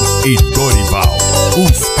 Luan e Dorival,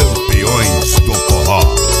 os campeões do forró.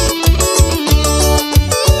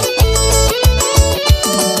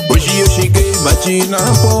 Hoje eu cheguei, bati na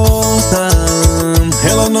porta,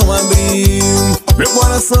 ela não abriu, meu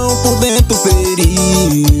coração por dentro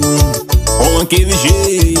feriu. Com aquele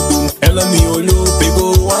jeito, ela me olhou,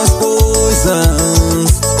 pegou as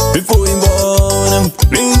coisas e foi embora,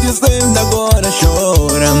 me dizendo agora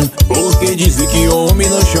chora, porque dizem que homem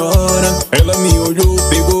não chora. Ela me olhou,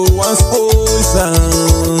 pegou as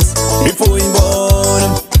coisas e foi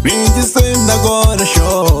embora, me dizendo agora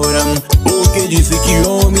chora, porque dizem que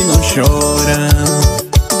homem não chora.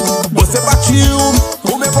 Você partiu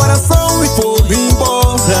o meu coração e foi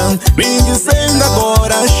embora, me dizendo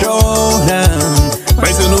agora chora,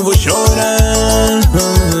 mas eu não vou chorar.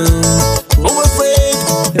 Com você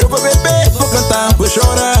eu vou beber, vou cantar, vou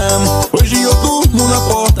chorar. Hoje eu durmo na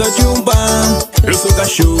porta de um bar. Eu sou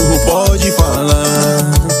cachorro, pode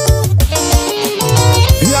falar.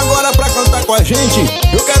 E agora pra cantar com a gente,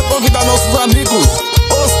 eu quero convidar nossos amigos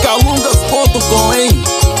oscalungas.com, hein?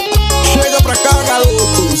 Chega pra cá,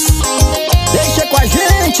 garotos. Deixa com a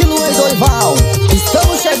gente, Luan Dorival.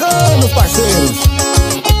 Estamos chegando, parceiros.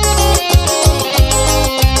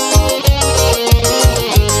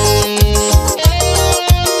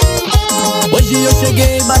 Hoje eu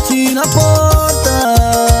cheguei, bati na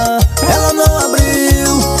porta, ela não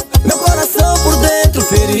abriu, meu coração por dentro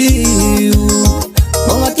feriu.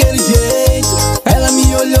 Com aquele jeito, ela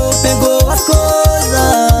me olhou, pegou as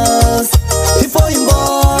coisas e foi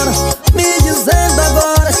embora, me dizendo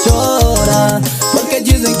agora chora, porque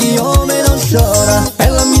dizem que homem não chora.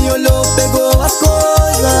 Ela me olhou, pegou as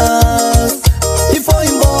coisas e foi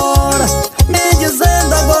embora, me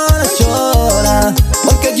dizendo agora chora,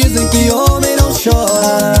 porque dizem que homem não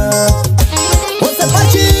chora. Você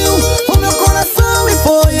partiu o meu coração e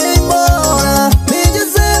foi embora, me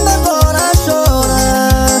dizendo agora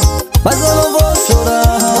chora, mas eu não vou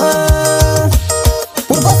chorar.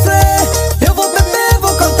 Por você eu vou beber,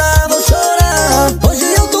 vou cantar, vou chorar. Hoje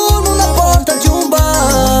eu durmo na porta de um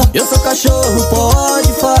bar. Eu sou cachorro,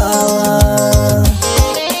 pode falar.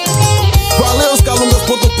 Valeu,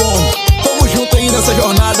 oscalungas.com. Tamo junto aí nessa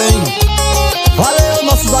jornada, hein? Valeu,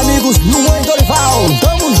 nossos amigos Luan e Dorival.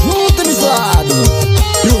 Tamo junto e misturado.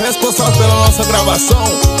 E o responsável pela nossa gravação,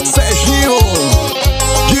 Serginho,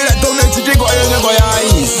 diretamente de Goiânia,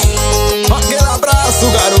 Goiás. Aquele abraço,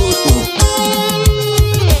 garoto.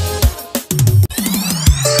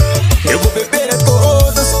 Eu vou beber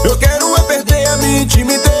todas, eu quero é perder a minha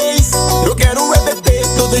timidez. Eu quero é beber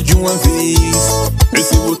toda de uma vez.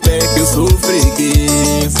 Nesse boteco eu sou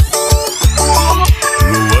freguês.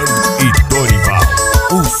 Luan e Dorival,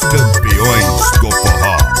 os campeões do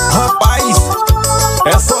forró. Rapaz,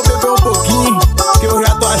 é só beber um pouquinho que eu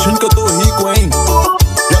já tô achando que eu tô rico, hein?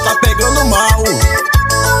 Já tá pegando mal.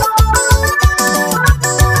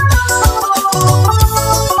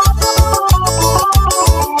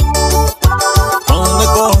 Quando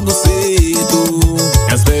acordo cedo,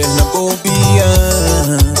 as pernas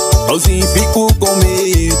bobeam, sozinho fico com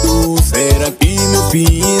medo. Será que meu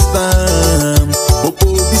fim está? O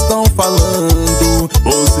povo estão falando,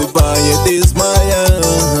 você vai desmaiar.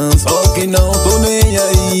 Só que não tô nem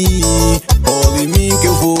aí, olha em mim que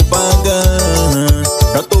eu vou pagar.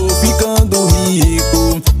 Já tô ficando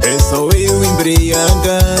rico, é só eu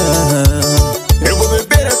embriagar. Eu vou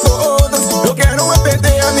beber é todas, eu quero é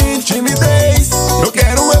perder a minha timidez. Eu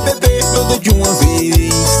quero é beber toda de uma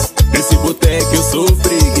vez. Nesse boteco eu sou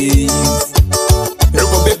freguês. Eu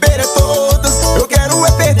vou beber é todas, eu quero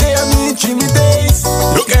é perder a minha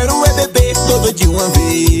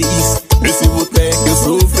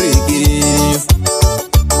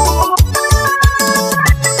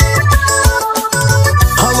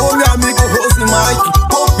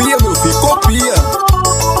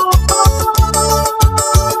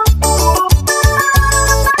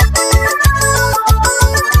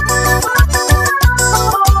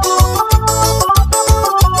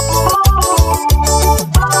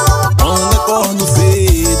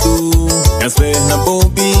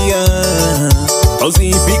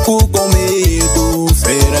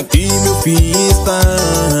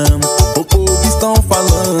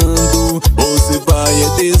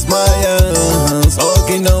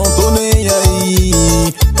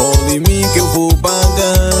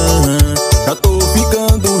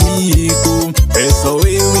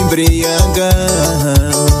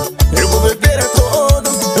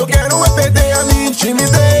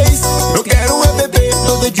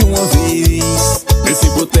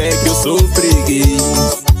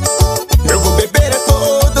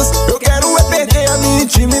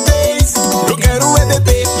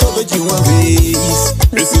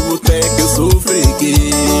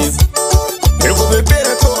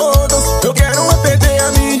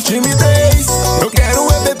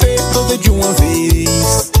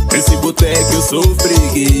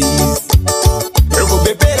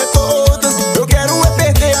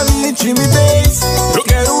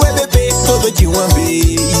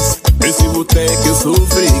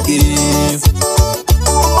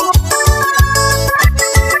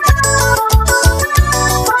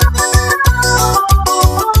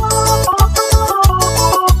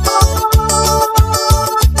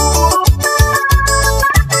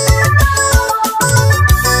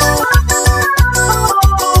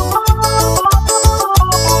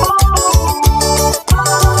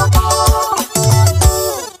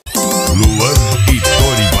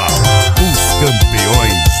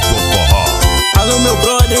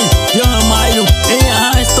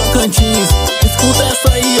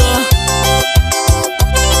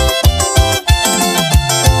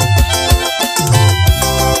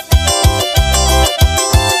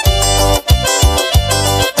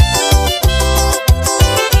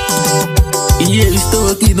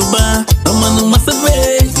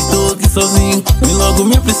logo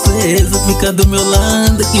minha princesa, fica do meu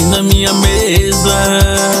lado aqui na minha mesa.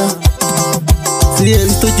 Se eu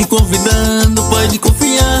estou te convidando, pode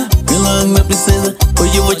confiar. Vem logo minha princesa,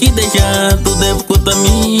 hoje eu vou te deixar. Tu deve conta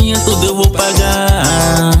minha, tudo eu vou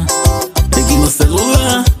pagar. Peguei no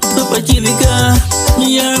celular, só pra te ligar,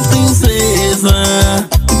 minha princesa.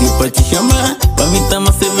 Peguei pra te chamar, pra vir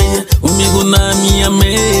tomar cerveja comigo na minha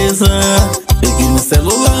mesa. Peguei no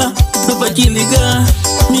celular, só pra te ligar,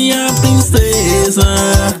 minha princesa.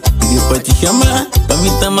 Peguei pra te chamar, pra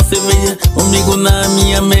vir tomar cerveja comigo na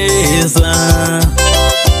minha mesa.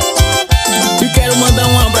 E quero mandar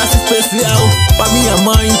um abraço especial pra minha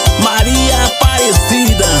mãe, Maria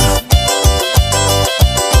Aparecida.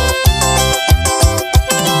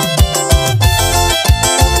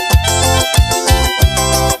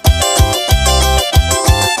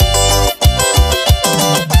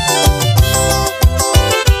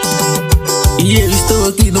 E eu estou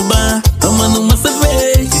aqui no bar, tomando uma cerveja.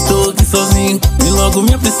 Estou aqui sozinho, e logo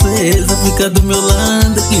minha princesa, fica do meu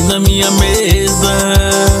lado aqui na minha mesa.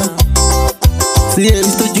 Se eu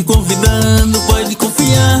estou te convidando, pode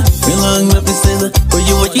confiar. Vem logo minha princesa, hoje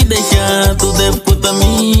eu vou te deixar. Tu deve conta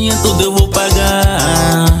minha, tudo eu vou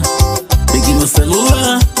pagar. Peguei meu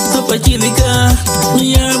celular, só pra te ligar,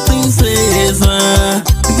 minha princesa.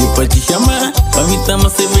 Peguei pra te chamar, pra me tomar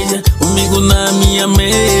cerveja comigo na minha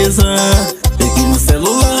mesa. Peguei no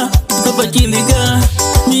celular, só pra te ligar,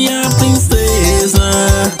 minha princesa.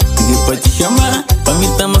 Peguei pra te chamar, pra me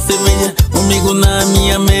tomar cerveja comigo na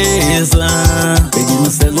minha mesa. Peguei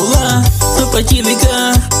no celular, só pra te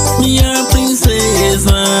ligar, minha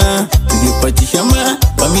princesa. Peguei pra te chamar,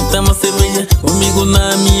 pra me tomar cerveja comigo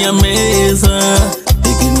na minha mesa.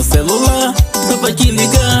 Peguei no celular, só pra te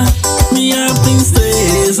ligar, minha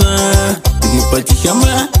princesa. Peguei pra te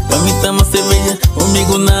chamar, pra me tomar cerveja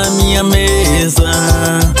comigo na minha mesa.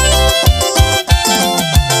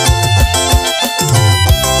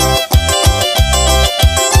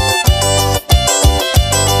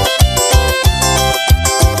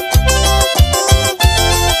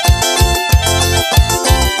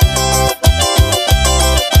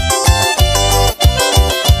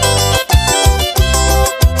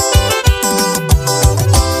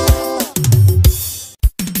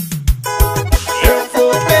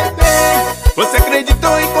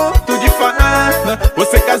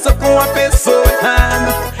 Você casou com a pessoa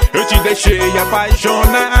errada, eu te deixei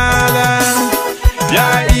apaixonada. E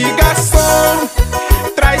aí, garçom,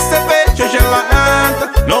 traz cerveja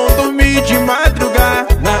gelada. Não dormi de madrugada,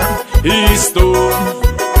 estou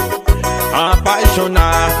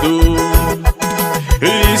apaixonado,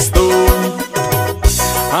 estou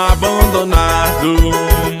abandonado.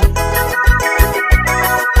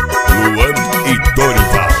 Luan e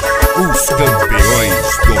Dorival, os campeões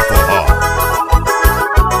do forró.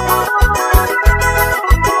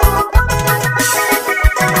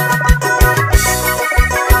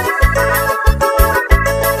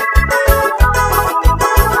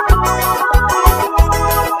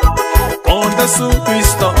 Conta sua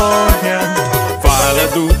história, fala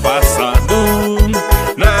do passado.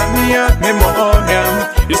 Na minha memória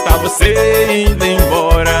está você indo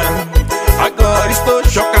embora. Agora estou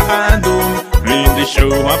chocado, me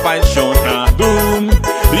deixou apaixonado.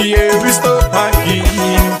 E eu estou aqui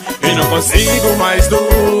e não consigo mais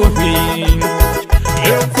dormir.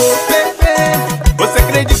 Eu vou beber, você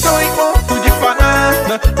acreditou em conto de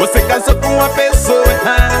fada. Você casou com a pessoa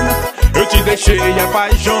errada, eu te deixei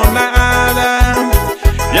apaixonada.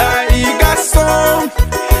 E aí, garçom,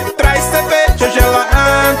 traz cerveja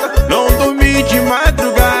gelada. Não dormi de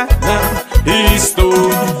madrugada, estou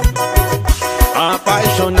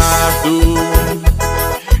apaixonado,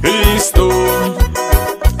 estou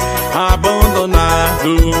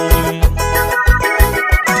abandonado.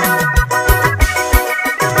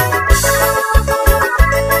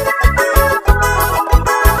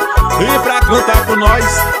 E pra cantar com nós,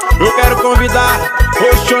 eu quero convidar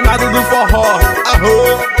o chonado do forró,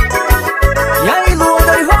 arro. E aí, Luan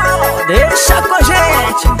Dorival, deixa com a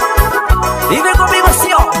gente e vem comigo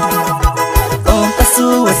assim, ó. Conta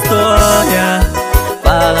sua história,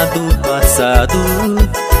 fala do passado.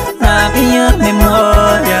 Na minha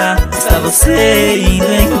memória está você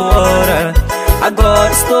indo embora.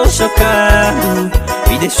 Agora estou chocado,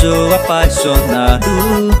 me deixou apaixonado.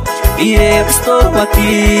 E eu estou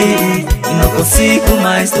aqui e não consigo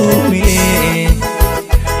mais dormir.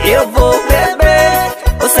 Eu vou beber,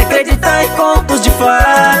 você acredita em contos de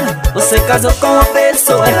fada. Você casou com a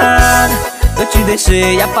pessoa errada, eu te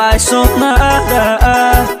deixei apaixonada.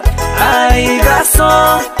 Aí,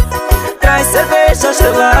 garçom, traz cerveja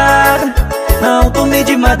gelada. Não dormi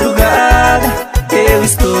de madrugada, eu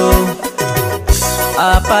estou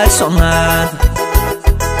apaixonado,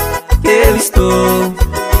 eu estou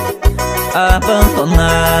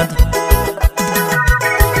abandonado.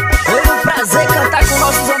 Foi um prazer cantar com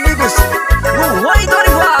nossos amigos Luan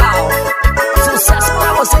Dorival. Sucesso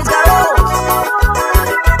pra vocês, garotos!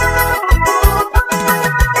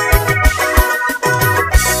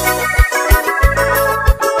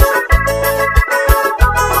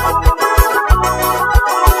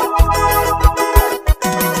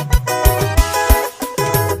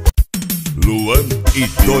 Luan e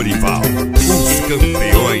Dorival, os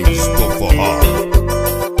campeões do forró.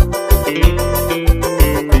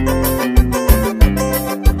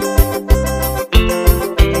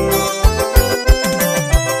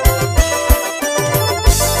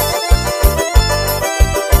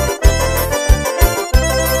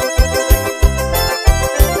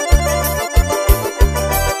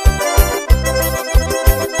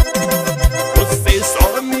 Você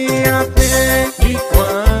só me atende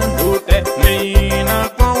quando termina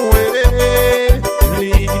com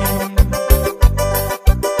ele.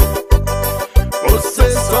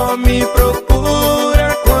 Você só me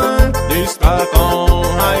procura quando está com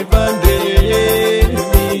raiva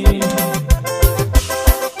dele.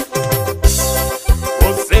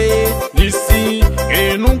 Você disse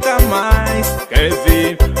que nunca mais quer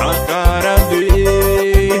ver a cara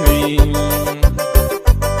dele.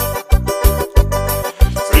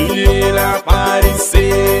 Se ele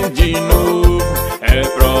aparecer de novo, é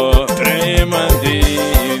problema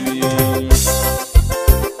dele.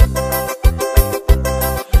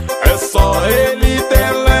 É só ele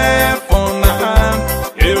telefonar,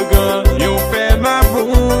 eu ganho um pé na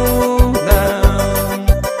bunda.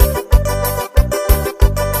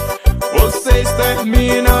 Vocês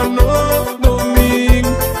terminam no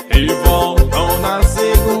domingo e voltam na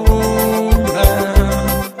segunda.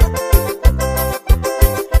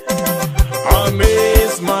 A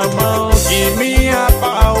mesma mão que me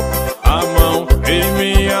apalpa, a mão em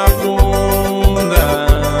minha bunda.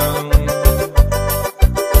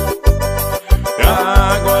 A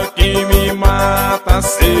água que me mata, a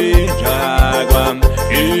sede, a água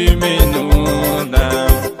que me inunda.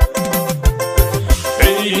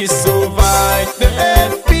 Isso vai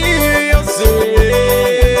ter fim, eu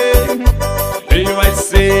sei, e vai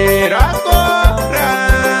ser agora.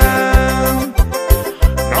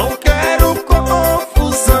 Não quero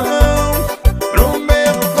confusão pro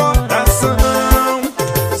meu coração.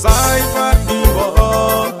 Saiba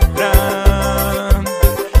embora.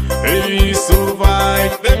 Isso vai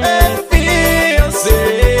ter fim, eu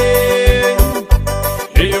sei,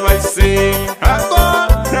 e vai ser agora.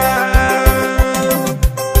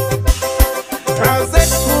 Prazer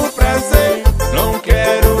por prazer, não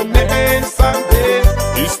quero nem saber.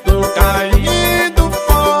 Estou caindo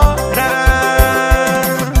fora.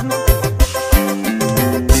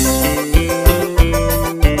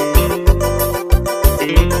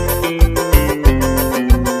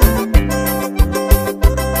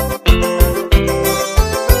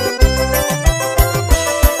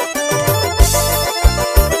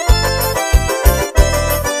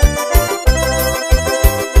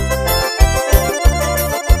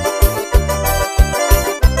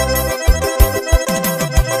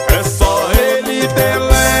 É só ele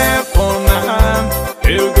telefonar,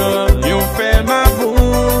 eu ganho um pé na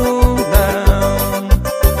bunda.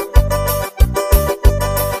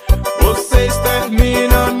 Vocês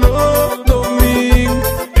terminam no domingo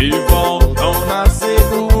e voltam na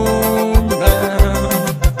segunda.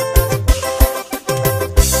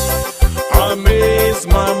 A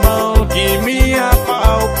mesma mão que me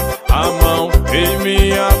apalpa, a mão em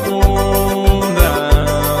minha bunda.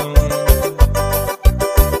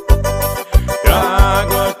 A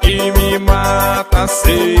água que me mata, a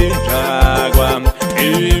sede, a água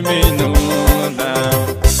que me inunda.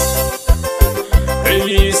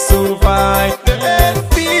 Isso vai ter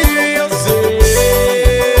fim, eu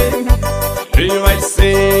sei, e vai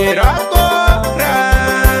ser agora.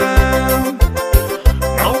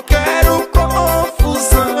 Não quero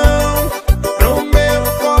confusão pro meu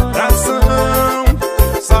coração.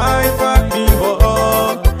 Saiba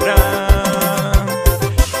embora.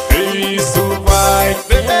 Isso vai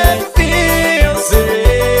ter fim, eu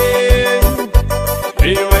sei,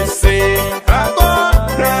 e vai ser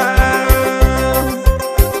agora.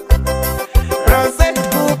 Prazer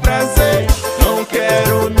por prazer, não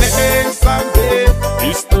quero nem saber.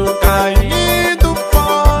 Estou caindo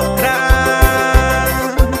fora.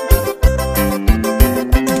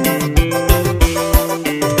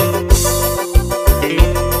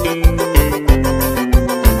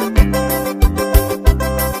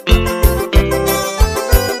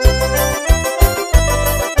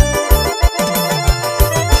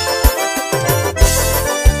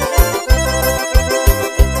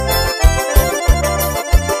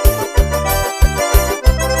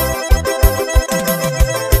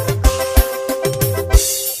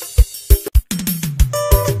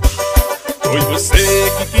 Foi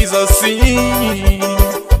você que quis assim,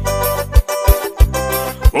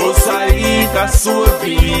 vou sair da sua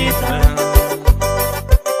vida.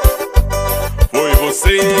 Foi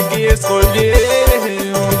você que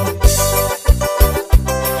escolheu,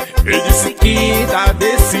 eu disse que tá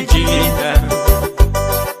decidida,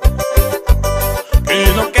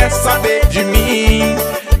 que não quer saber de mim,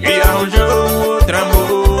 que arranjou outro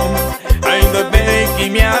amor. Ainda bem que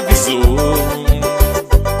me avisou.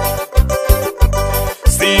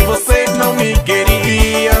 Se você não me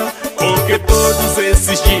queria, porque todos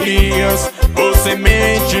esses dias você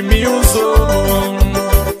mente me usou.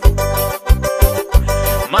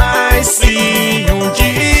 Mas se um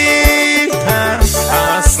dia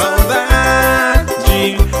a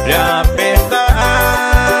saudade lhe apertar,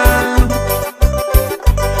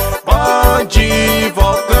 pode ir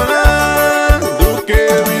voltando que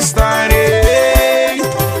eu estarei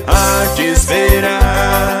a te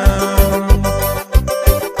esperar.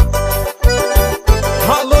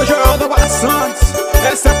 Alô, Joel do Santos,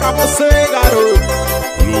 essa é pra você, garoto.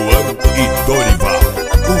 Luan e Dorival,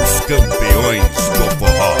 os campeões do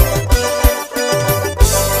forró.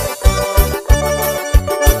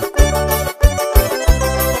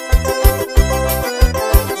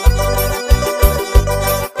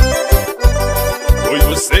 Foi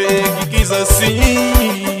você que quis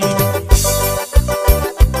assim,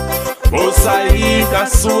 vou sair da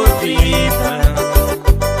sua vida.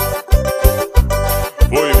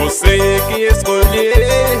 Foi você que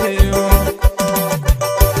escolheu,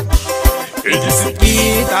 eu disse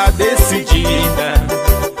que tá decidida,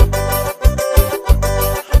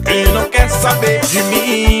 que não quer saber de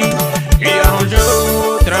mim, que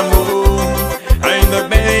arranjou outro amor. Ainda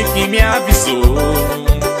bem que me avisou.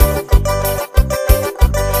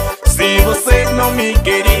 Se você não me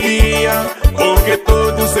queria, porque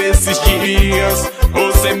todos esses dias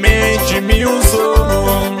você mente me usou.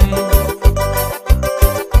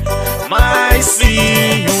 Mas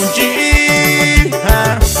se um dia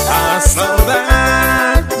a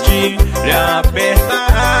saudade lhe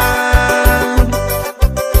apertar,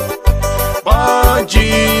 pode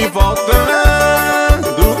ir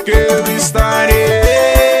voltando que eu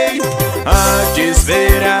estarei a te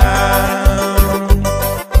esperar.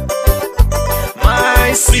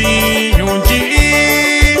 Mas se um dia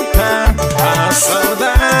a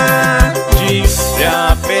saudade lhe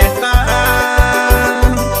apertar,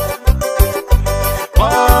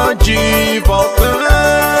 pode ir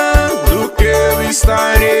voltando que eu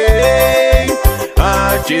estarei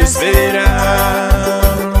a te esperar.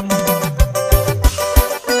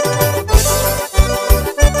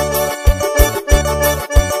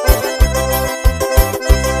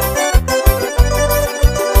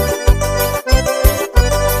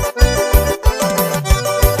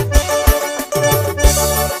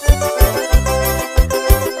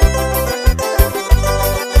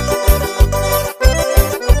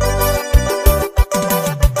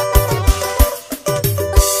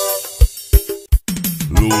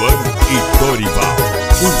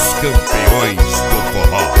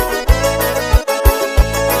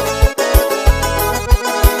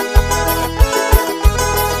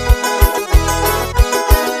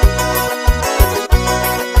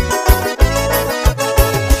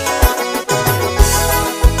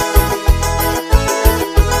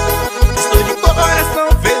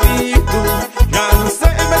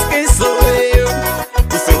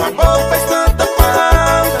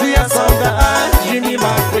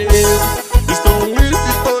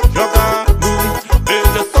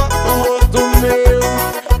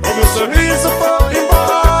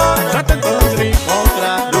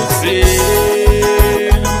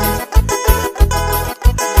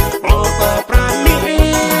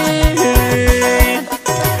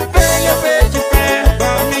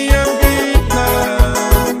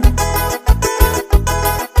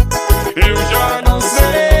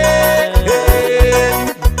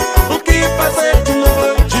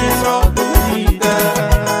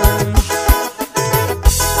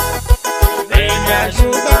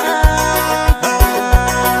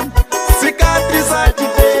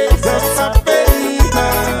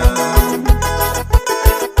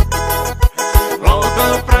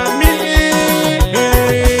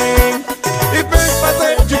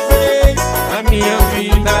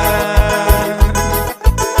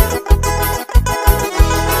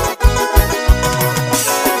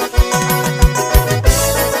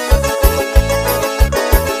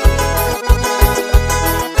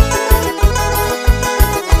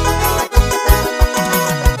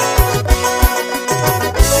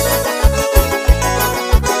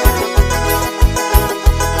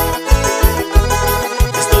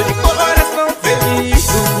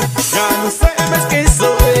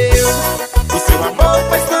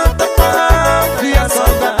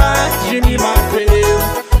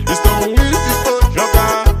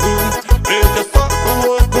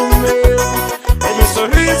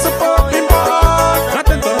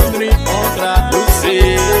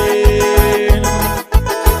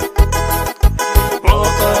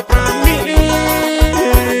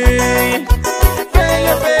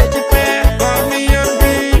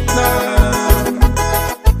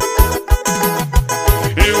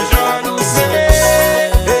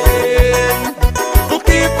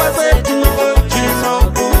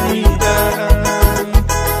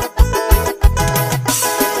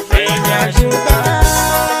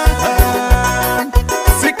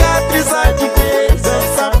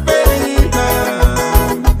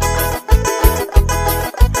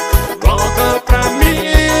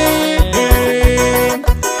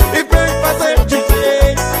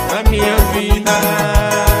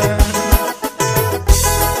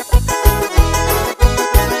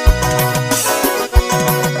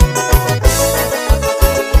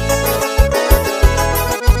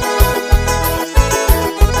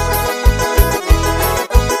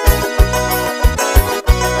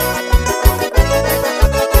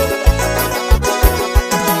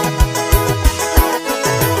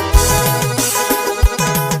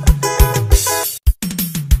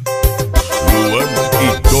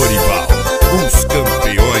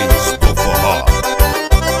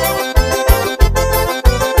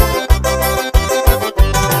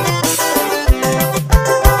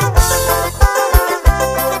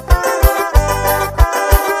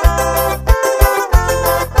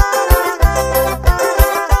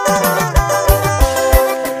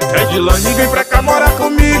 Edilane, vem pra cá morar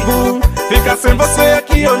comigo. Ficar sem você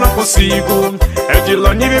aqui eu não consigo.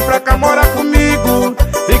 Edilane, vem pra cá morar comigo.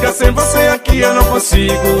 Ficar sem você aqui eu não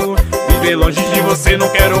consigo. Viver longe de você não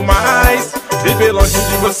quero mais. Viver longe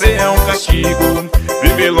de você é um castigo.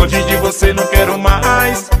 Viver longe de você não quero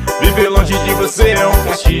mais. Viver longe de você é um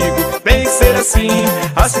castigo. Tem que ser assim,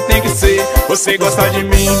 assim tem que ser. Você gosta de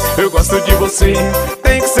mim, eu gosto de você.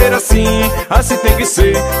 Tem que ser assim, assim tem que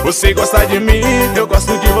ser. Você gosta de mim, eu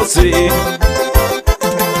gosto de você.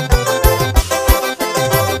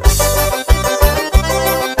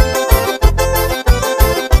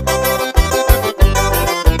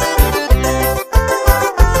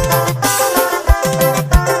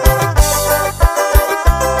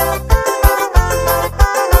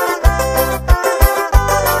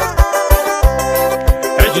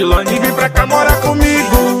 Edilane, vem pra cá morar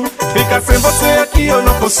comigo. Ficar sem você aqui eu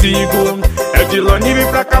não consigo. Edilane, vem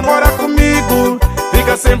pra cá morar comigo.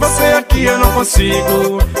 Ficar sem você aqui eu não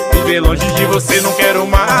consigo. Viver longe de você não quero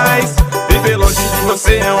mais. Viver longe de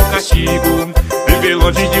você é um castigo. Viver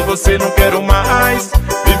longe de você não quero mais.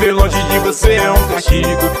 Viver longe de você é um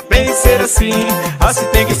castigo. Tem que ser assim, assim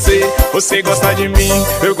tem que ser. Você gosta de mim,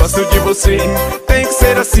 eu gosto de você. Tem que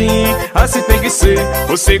ser assim, assim tem que ser.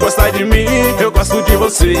 Você gosta de mim, eu gosto de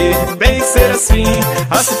você. Tem que ser assim,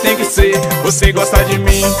 assim tem que ser. Você gosta de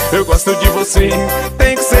mim, eu gosto de você.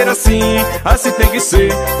 Tem que ser assim, assim tem que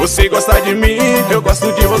ser. Você gosta de mim, eu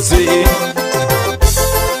gosto de você.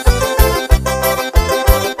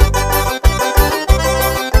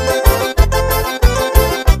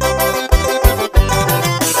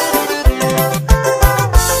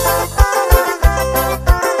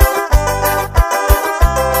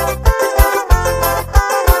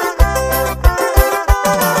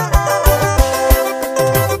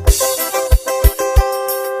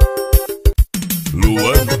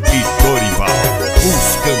 Luan e Dorival,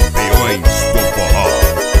 os campeões do forró.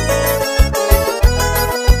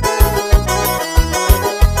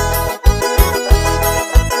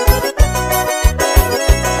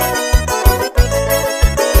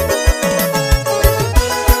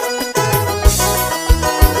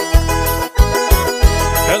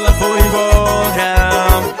 Ela foi embora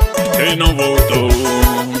e não voltou.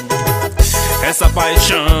 Essa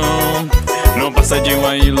paixão não passa de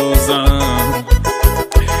uma ilusão.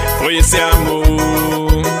 Foi esse amor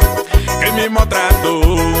que me maltratou.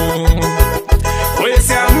 Foi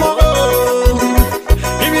esse amor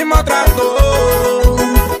que me maltratou.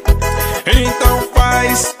 Então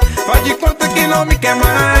faz de conta que não me quer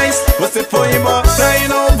mais. Você foi embora e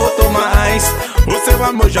não voltou mais. O seu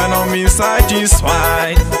amor já não me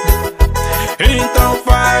satisfaz. Então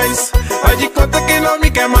faz de conta que não me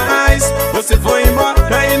quer mais. Você foi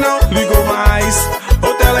embora e não ligou mais.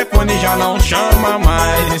 O telefone já não chama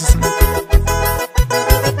mais.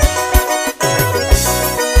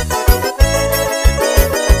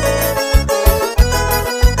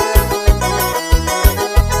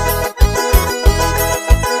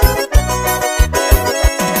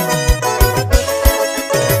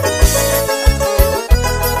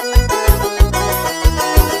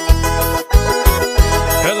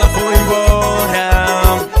 Ela foi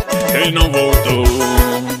embora e não voltou.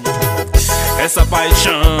 Essa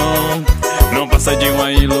paixão não passa de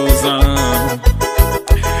uma ilusão.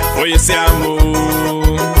 Foi esse amor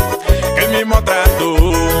que me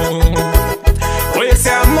maltratou. Foi esse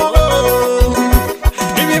amor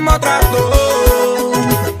que me maltratou.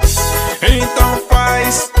 Então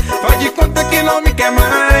faz de conta que não me quer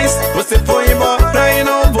mais. Você foi embora e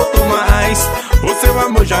não voltou mais. O seu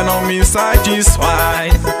amor já não me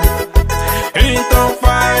satisfaz. Então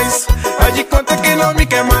faz de conta que não me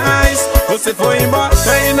quer mais. Você foi embora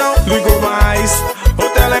e não ligou mais. O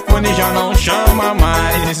telefone já não chama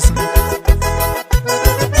mais.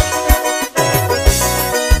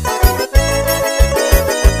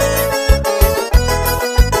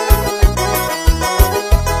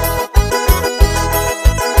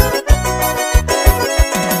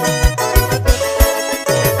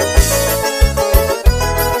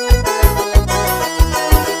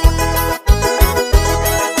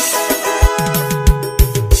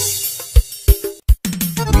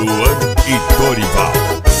 Luan e Dorival,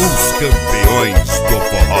 os campeões do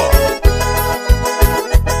forró.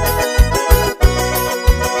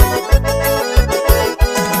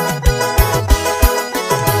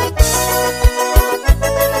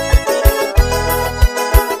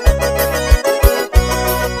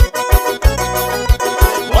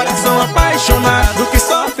 Coração apaixonado que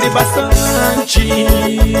sofre bastante.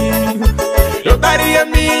 Eu daria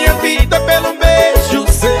minha vida pelo beijo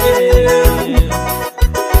seu.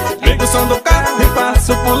 Ligo o som do carro e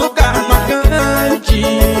passo por lugar marcante.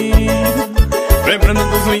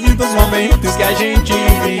 que a gente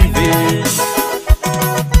vive.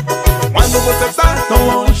 Quando você está tão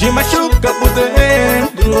longe, machuca por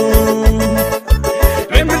dentro.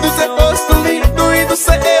 Lembro do seu rosto lindo e do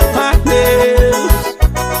seu adeus,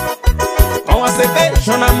 com a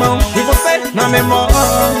cerveja na mão e você na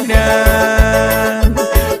memória.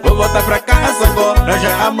 Vou voltar pra casa agora,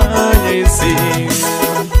 já amanheci.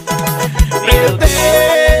 Meu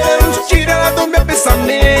Deus, tira ela do meu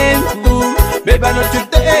pensamento. Bebo a noite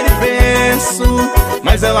inteira e penso,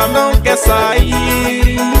 mas ela não quer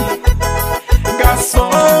sair.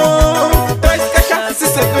 Garçom, traz cachaça e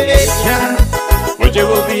cerveja. Hoje eu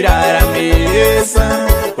vou virar a mesa,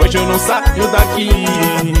 hoje eu não saio daqui.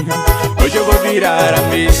 Hoje eu vou virar a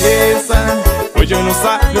mesa, hoje eu não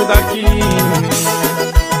saio daqui.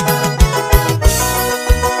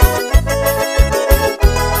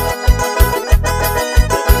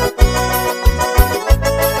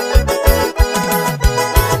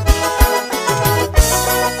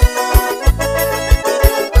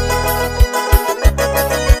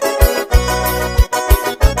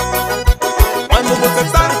 Você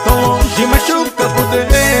está tão longe, machuca por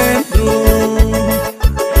dentro.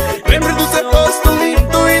 Lembro do seu rosto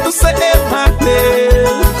lindo e do seu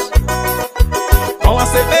adeus, com a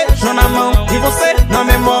cerveja na mão e você na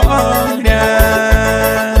memória.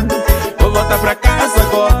 Vou voltar pra casa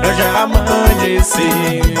agora, já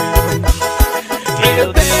amanheci.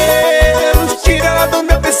 Meu Deus, tira ela do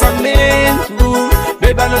meu pensamento.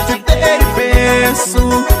 Bebo a noite inteira e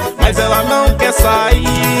penso, mas ela não quer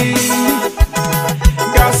sair.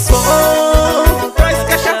 Garçom, traz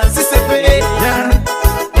cachaça e cerveja.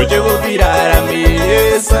 Hoje eu vou virar a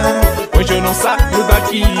mesa, hoje eu não saio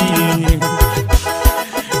daqui.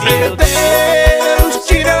 Meu Deus,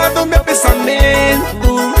 tira ela do meu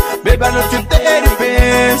pensamento. Bebo a noite inteira e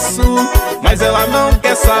penso, mas ela não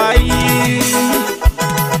quer sair.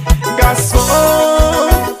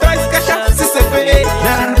 Garçom, traz cachaça e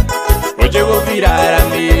cerveja. Hoje eu vou virar a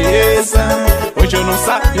mesa, hoje eu não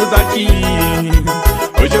saio daqui.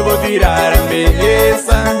 Hoje eu vou virar a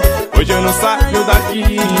mesa, hoje eu não saio daqui.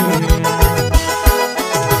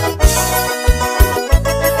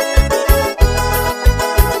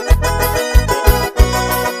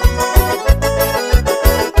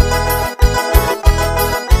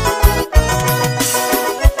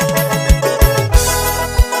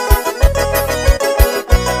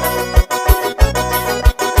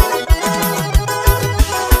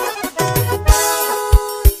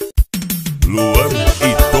 Luan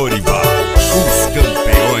e Dorival, os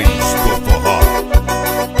campeões do forró.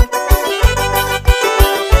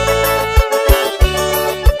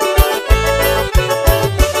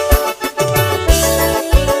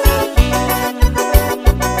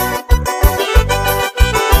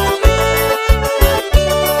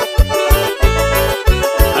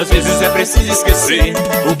 Às vezes é preciso esquecer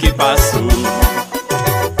o que passou.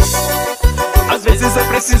 Às vezes é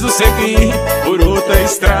preciso seguir por outra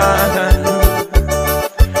estrada.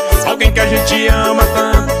 Alguém que a gente ama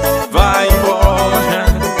tanto vai embora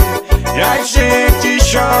e a gente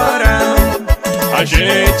chora, a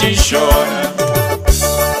gente chora.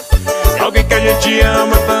 Alguém que a gente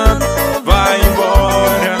ama tanto vai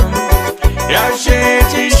embora e a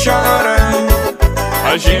gente chora,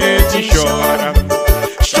 a gente chora.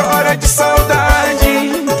 Chora de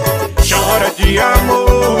saudade, chora de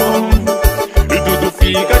amor, e tudo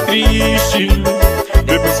fica triste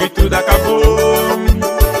depois que tudo acabou.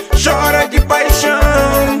 Chora de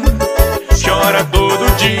paixão, chora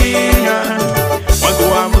todo dia. Quando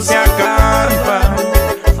o amor se acaba,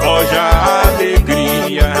 foge a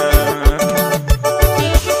alegria.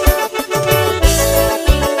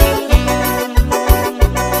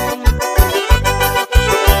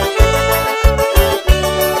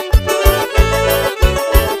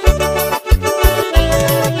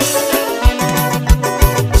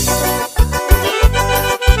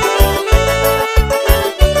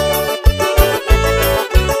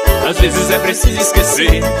 Às vezes é preciso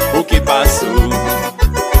esquecer o que passou.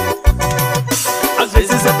 Às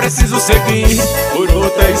vezes é preciso seguir por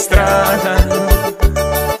outra estrada.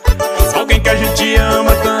 Alguém que a gente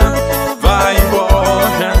ama tanto vai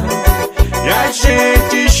embora e a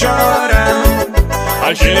gente chora,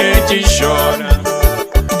 a gente chora.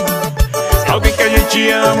 Alguém que a gente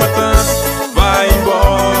ama tanto vai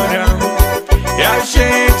embora e a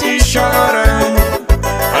gente chora,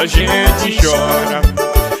 a gente chora.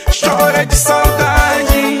 Chora de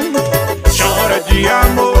saudade, chora de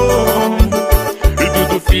amor, e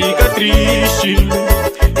tudo fica triste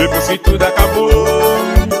depois que tudo acabou.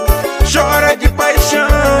 Chora de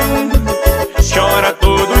paixão, chora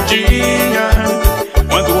todo dia.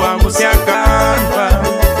 Quando o amor se acaba,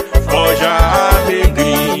 foge a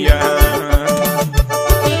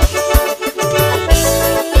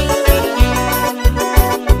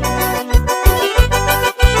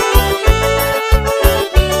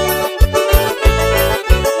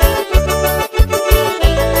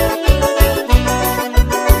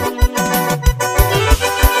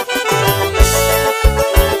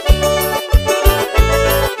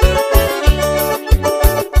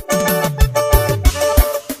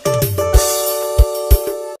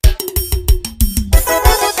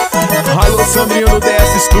Sandrinho do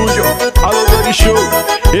DS Studio. Alô, Dori Show,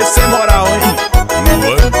 esse é moral, hein?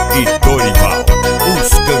 Luan e Dorival, os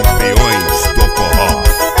campeões do forró.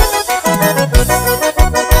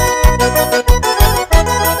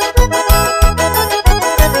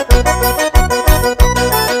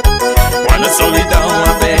 Quando a solidão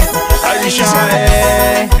aberta, aí já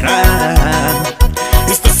era.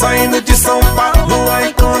 Estou saindo de São Paulo a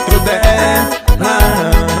encontro dela.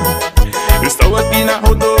 Estou aqui na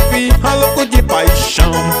rodovia, louco de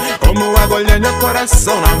paixão, como água olhando o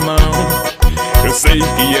coração na mão. Eu sei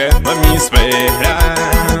que ela me espera.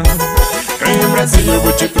 Em Brasília eu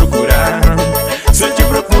vou te procurar. Se eu te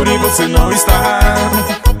procuro e você não está,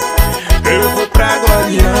 eu vou pra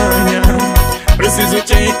Goiânia, preciso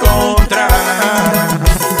te encontrar.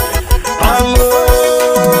 Alô,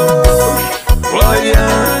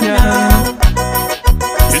 Goiânia,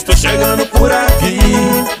 estou chegando por aqui,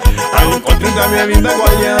 ao encontro da minha vida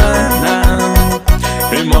goiana,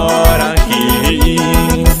 quem mora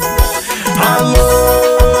aqui. Alô,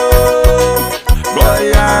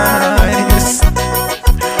 Goiás,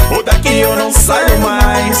 ou daqui eu não saio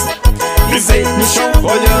mais. Pisei no chão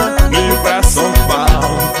olhando pra São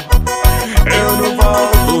Paulo, eu não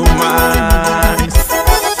volto mais.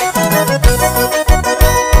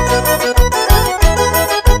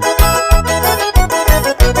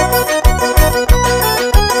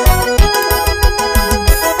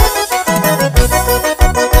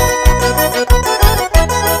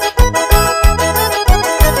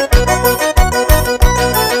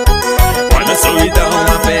 Quando a solidão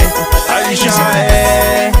aberta, aí já era.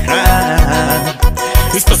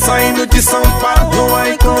 Estou saindo de São Paulo a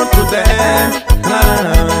encontro dela.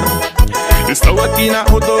 Estou aqui na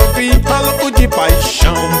rodovia, louco de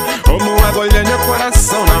paixão, como água olhando o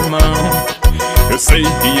coração na mão. Eu sei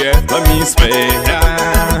que ela me espera.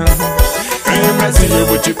 Em Brasília eu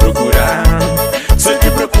vou te procurar. Se eu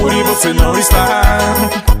te procuro e você não está,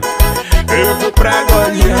 eu vou pra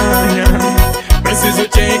Goiânia, preciso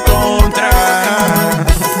te encontrar.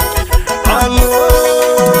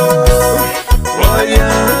 Alô,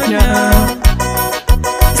 Goiânia,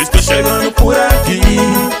 estou chegando por aqui,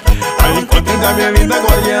 ao encontro da minha vida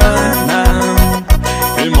goiana,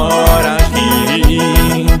 quem mora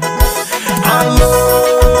aqui. Alô,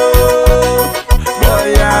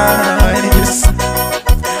 Goiás,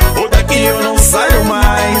 ou daqui eu não saio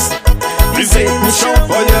mais. Pisei no chão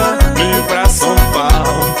olhando pra São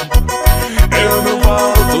Paulo, eu não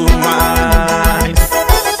volto mais.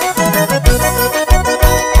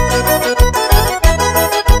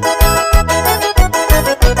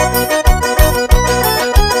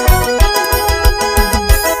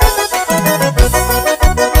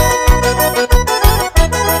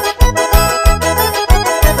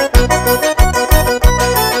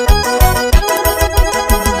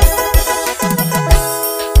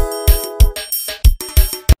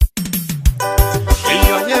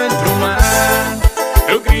 E olhando pro mar,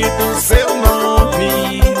 eu grito seu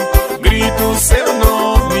nome, grito seu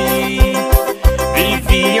nome,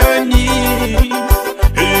 Viviane.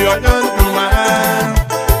 E olhando pro mar,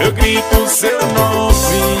 eu grito seu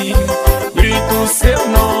nome, grito seu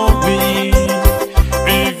nome,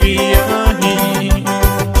 Viviane.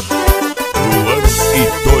 Luan e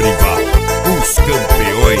Dorival, os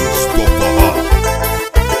campeões do forró.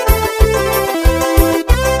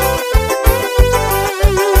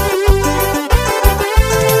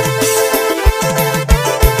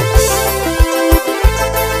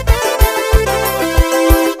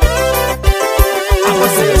 A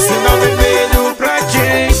você sinal vermelho pra te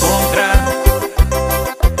encontrar,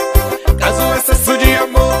 caso excesso de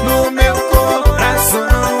amor no meu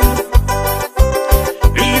coração.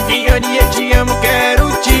 Viviane, eu te amo,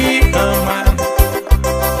 quero te amar.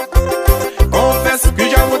 Confesso que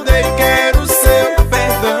já mudei, quero seu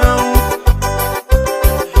perdão.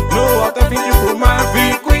 No alto a fim de fumar,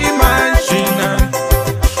 fico imaginando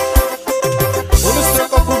o seu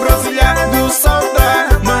corpo bronzeado no sol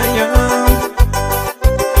da manhã.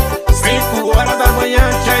 5 horas da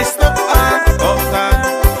manhã já estou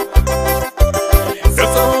acordado. Eu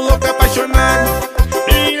sou um louco apaixonado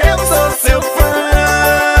e eu sou seu fã.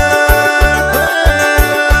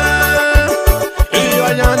 E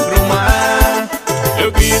olhando pro mar,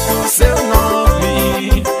 eu grito seu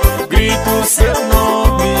nome, grito seu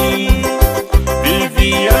nome,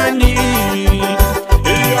 Viviane.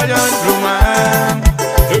 E olhando pro mar,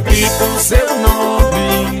 eu grito seu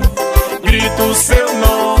nome, grito seu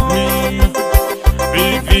nome,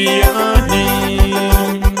 Viviane.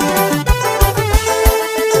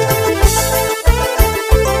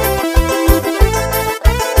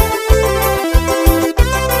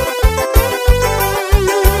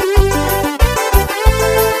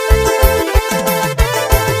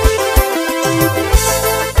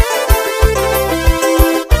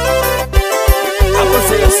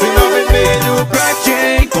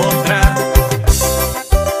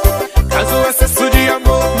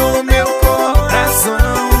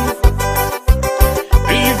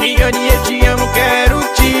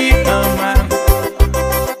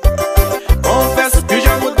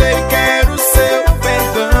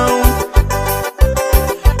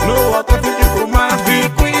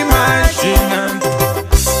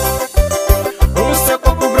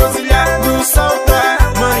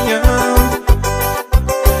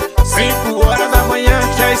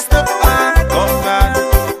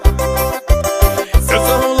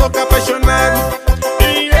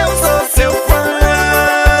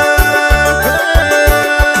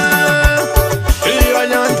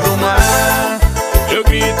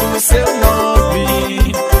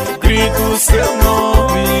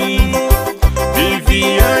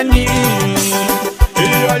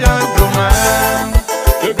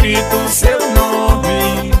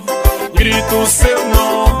 escrito seu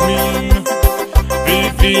nome,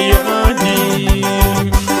 Viviane.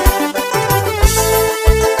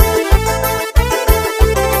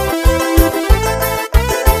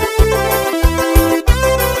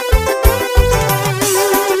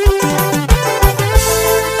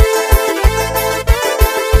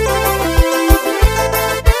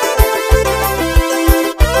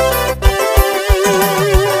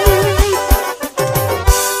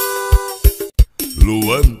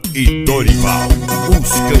 Luan e Dorival,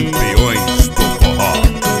 os campeões do forró.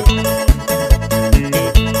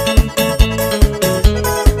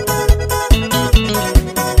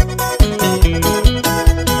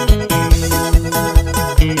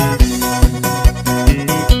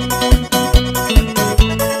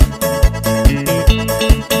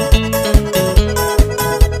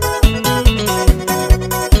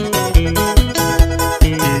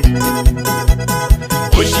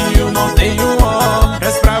 Hoje eu não tenho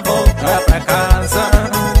horas pra voltar pra casa.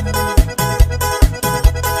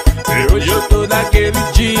 Hoje eu tô daquele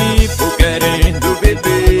tipo querendo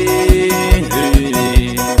beber.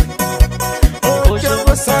 Hoje eu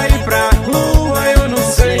vou sair pra rua, eu não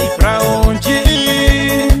sei pra onde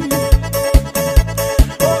ir.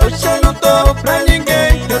 Hoje eu não tô pra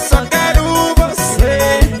ninguém, eu só quero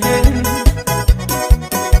você.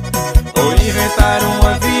 Vou inventar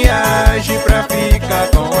uma viagem pra ficar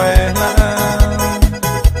com ela.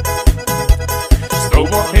 Estou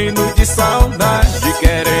morrendo de saudade,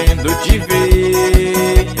 querendo te ver.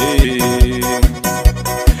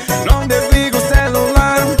 Não desliga o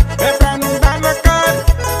celular, é pra não dar na cara.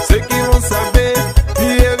 Sei que vão saber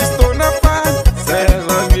que eu estou na paz. Se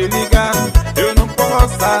ela me ligar, eu não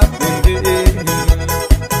posso atender.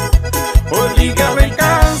 Ou liga lá em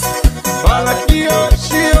casa, fala que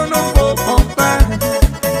hoje eu não vou voltar.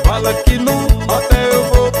 Fala que no hotel eu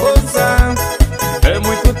vou pousar. É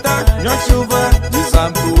muito tarde, a chuva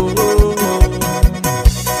desabou.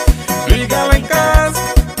 Liga lá em casa,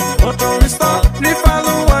 conta uma história e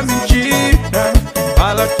fala uma mentira.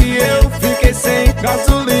 Fala que eu fiquei sem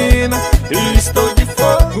gasolina e estou de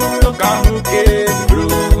fogo, meu carro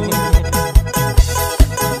quebrou.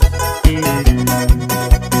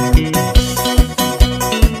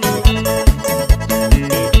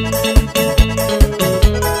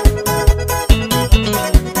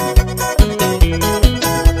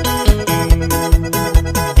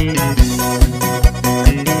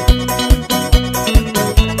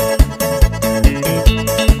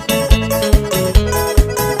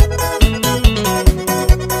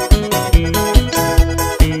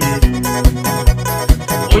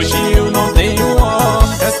 Hoje eu não tenho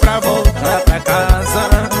horas pra voltar pra casa.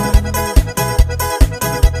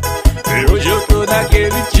 Hoje eu tô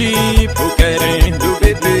daquele tipo querendo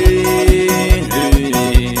beber.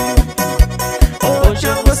 Hoje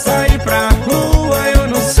eu vou sair pra rua, eu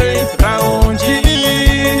não sei pra onde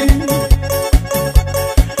ir.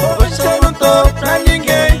 Hoje eu não tô pra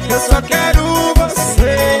ninguém, eu só quero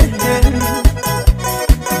você.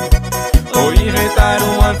 Vou inventar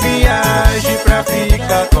uma viagem pra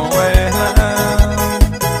ficar com ela.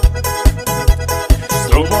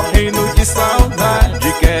 Estou morrendo de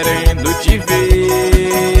saudade, querendo te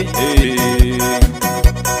ver.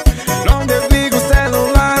 Não desliga o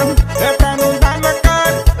celular, é pra não dar na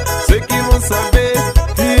cara. Sei que vão saber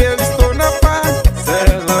que eu estou na paz. Se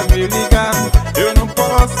ela me ligar, eu não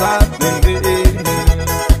posso atender.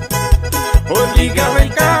 Ou liga lá em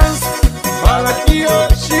casa, fala que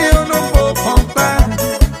hoje eu não vou voltar.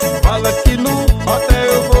 Fala que no hotel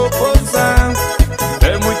eu vou pousar.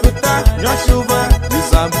 É muito tarde, a chuva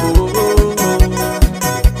desabou.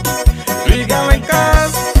 Liga lá em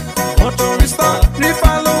casa, conta uma história e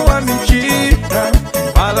fala uma mentira.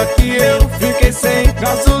 Fala que eu fiquei sem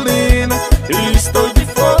gasolina e estou de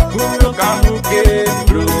fogo, meu carro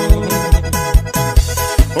quebrou.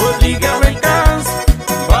 Ou liga lá em casa,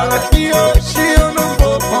 fala que hoje eu não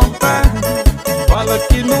vou voltar. Fala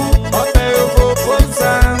que no hotel eu vou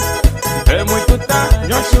pousar. É muito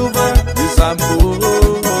tarde, a chuva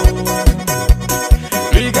desabou.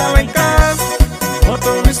 Liga lá em casa, conta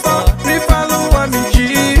uma história e fala uma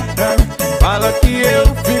mentira. Fala que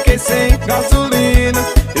eu fiquei sem gasolina